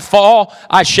 When I fall,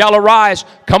 I shall arise.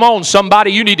 Come on,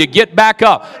 somebody, you need to get back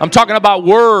up. I'm talking about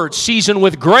words seasoned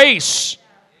with grace.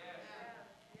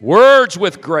 Words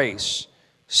with grace,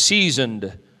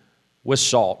 seasoned with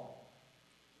salt.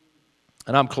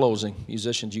 And I'm closing.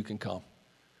 Musicians, you can come.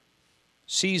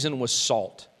 Seasoned with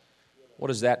salt. What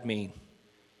does that mean?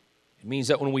 It means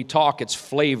that when we talk, it's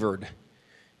flavored.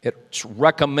 It's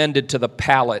recommended to the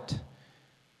palate.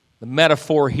 The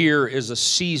metaphor here is a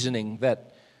seasoning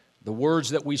that the words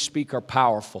that we speak are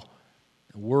powerful.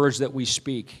 The words that we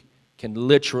speak can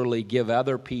literally give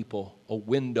other people a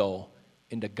window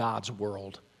into God's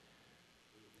world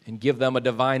and give them a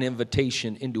divine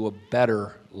invitation into a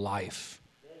better life.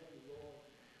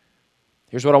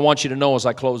 Here's what I want you to know as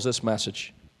I close this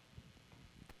message.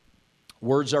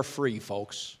 Words are free,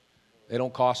 folks. They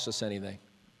don't cost us anything.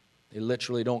 They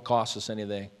literally don't cost us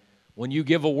anything. When you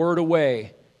give a word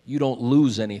away, you don't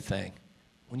lose anything.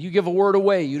 When you give a word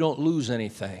away, you don't lose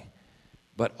anything.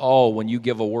 But when you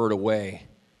give a word away,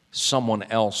 someone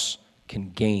else can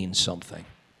gain something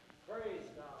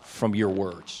from your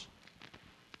words,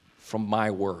 from my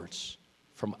words,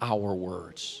 from our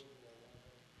words.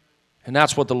 And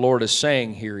that's what the Lord is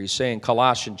saying here. He's saying,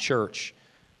 Colossian church,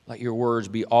 let your words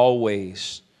be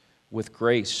always with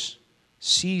grace,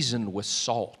 seasoned with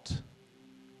salt.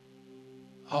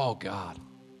 Oh, God.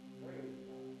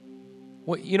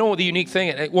 Well, you know what the unique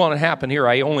thing, well, it happened here.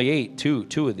 I only ate two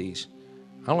of these.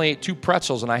 I only ate 2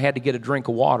 pretzels, and I had to get a drink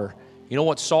of water. You know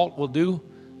what salt will do?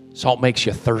 Salt makes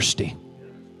you thirsty.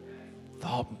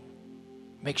 Salt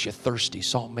makes you thirsty.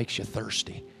 Salt makes you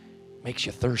thirsty. Makes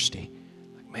you thirsty.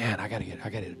 Man, I gotta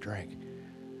get a drink.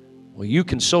 Well, you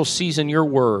can so season your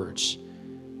words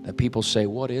that people say,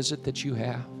 what is it that you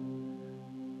have?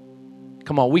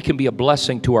 Come on, we can be a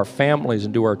blessing to our families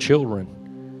and to our children.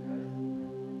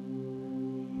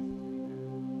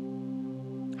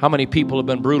 How many people have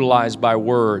been brutalized by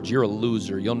words? You're a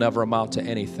loser. You'll never amount to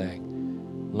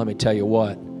anything. Let me tell you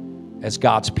what. As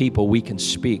God's people, we can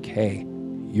speak, hey,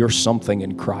 you're something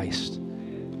in Christ.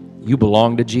 You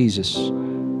belong to Jesus.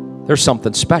 There's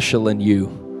something special in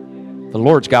you. The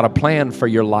Lord's got a plan for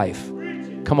your life.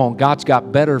 Come on, God's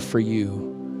got better for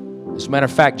you. As a matter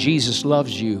of fact, Jesus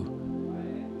loves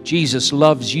you. Jesus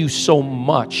loves you so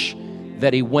much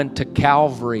that He went to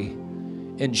Calvary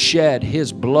and shed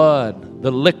His blood,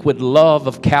 the liquid love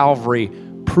of Calvary,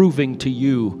 proving to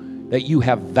you that you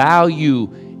have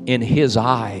value in His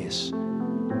eyes.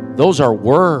 Those are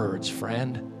words,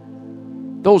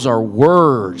 friend. Those are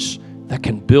words that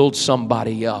can build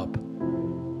somebody up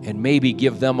and maybe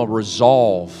give them a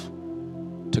resolve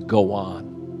to go on.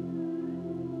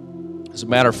 As a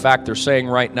matter of fact, they're saying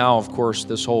right now, of course,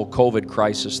 this whole COVID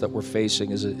crisis that we're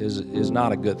facing is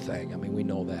not a good thing. I mean, we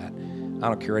know that. I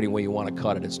don't care any way you want to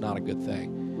cut it, it's not a good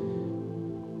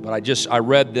thing. But I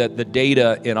read that the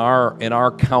data in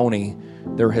our county,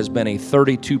 there has been a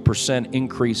 32%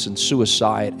 increase in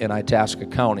suicide in Itasca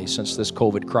County since this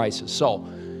COVID crisis. So,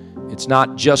 it's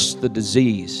not just the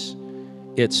disease.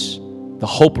 It's the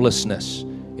hopelessness.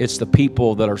 It's the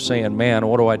people that are saying, man,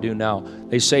 what do I do now?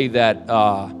 They say that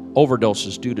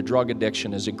overdoses due to drug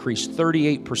addiction has increased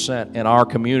 38% in our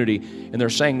community, and they're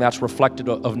saying that's reflective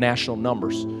of national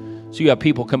numbers. So you have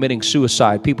people committing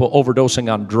suicide, people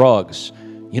overdosing on drugs.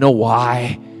 You know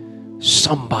why?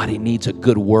 Somebody needs a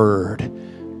good word.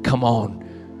 Come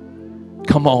on.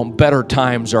 Come on, better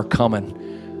times are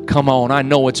coming. Come on, I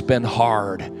know it's been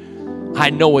hard. I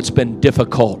know it's been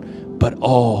difficult, but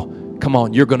come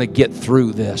on, you're going to get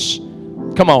through this.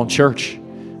 Come on, church.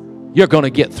 You're going to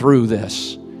get through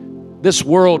this. This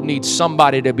world needs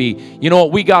somebody to be, you know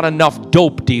what, we got enough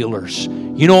dope dealers.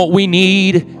 You know what we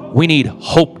need? We need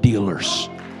hope dealers.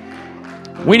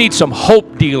 We need some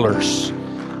hope dealers.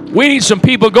 We need some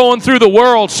people going through the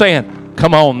world saying,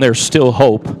 come on, there's still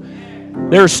hope.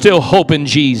 There's still hope in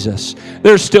Jesus.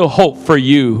 There's still hope for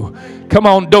you. Come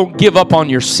on, don't give up on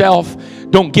yourself.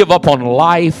 Don't give up on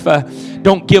life.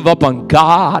 Don't give up on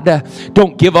God.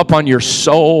 Don't give up on your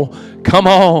soul. Come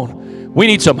on. We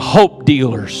need some hope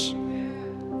dealers.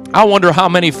 I wonder how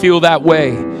many feel that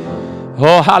way.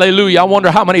 Oh, hallelujah. I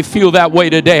wonder how many feel that way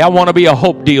today. I want to be a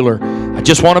hope dealer. I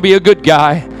just want to be a good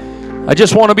guy. I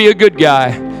just want to be a good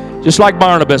guy. Just like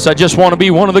Barnabas, I just want to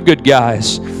be one of the good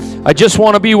guys. I just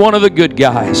want to be one of the good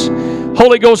guys.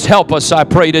 Holy Ghost, help us, I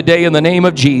pray today in the name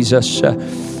of Jesus.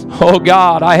 Oh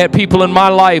God, I had people in my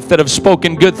life that have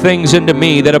spoken good things into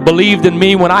me, that have believed in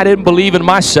me when I didn't believe in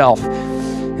myself.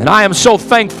 And I am so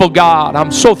thankful, God.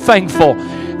 I'm so thankful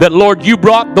that, Lord, you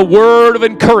brought the word of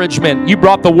encouragement. You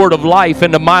brought the word of life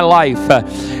into my life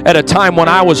at a time when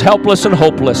I was helpless and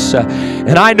hopeless.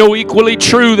 And I know equally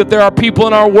true that there are people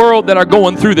in our world that are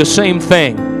going through the same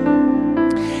thing.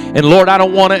 And Lord, I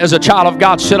don't want to, as a child of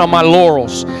God, sit on my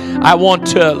laurels. I want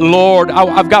to, Lord,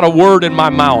 I've got a word in my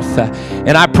mouth.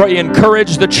 And I pray,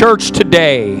 encourage the church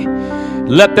today.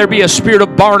 Let there be a spirit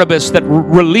of Barnabas that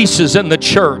releases in the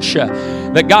church.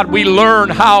 That, God, we learn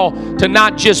how to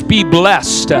not just be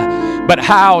blessed, but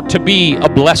how to be a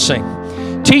blessing.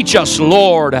 Teach us,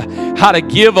 Lord, how to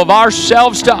give of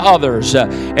ourselves to others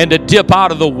and to dip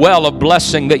out of the well of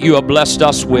blessing that you have blessed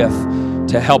us with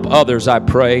to help others, I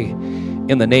pray,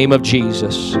 in the name of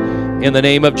Jesus. In the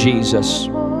name of Jesus.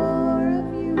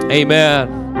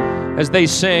 Amen. As they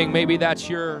sing, maybe that's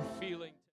your...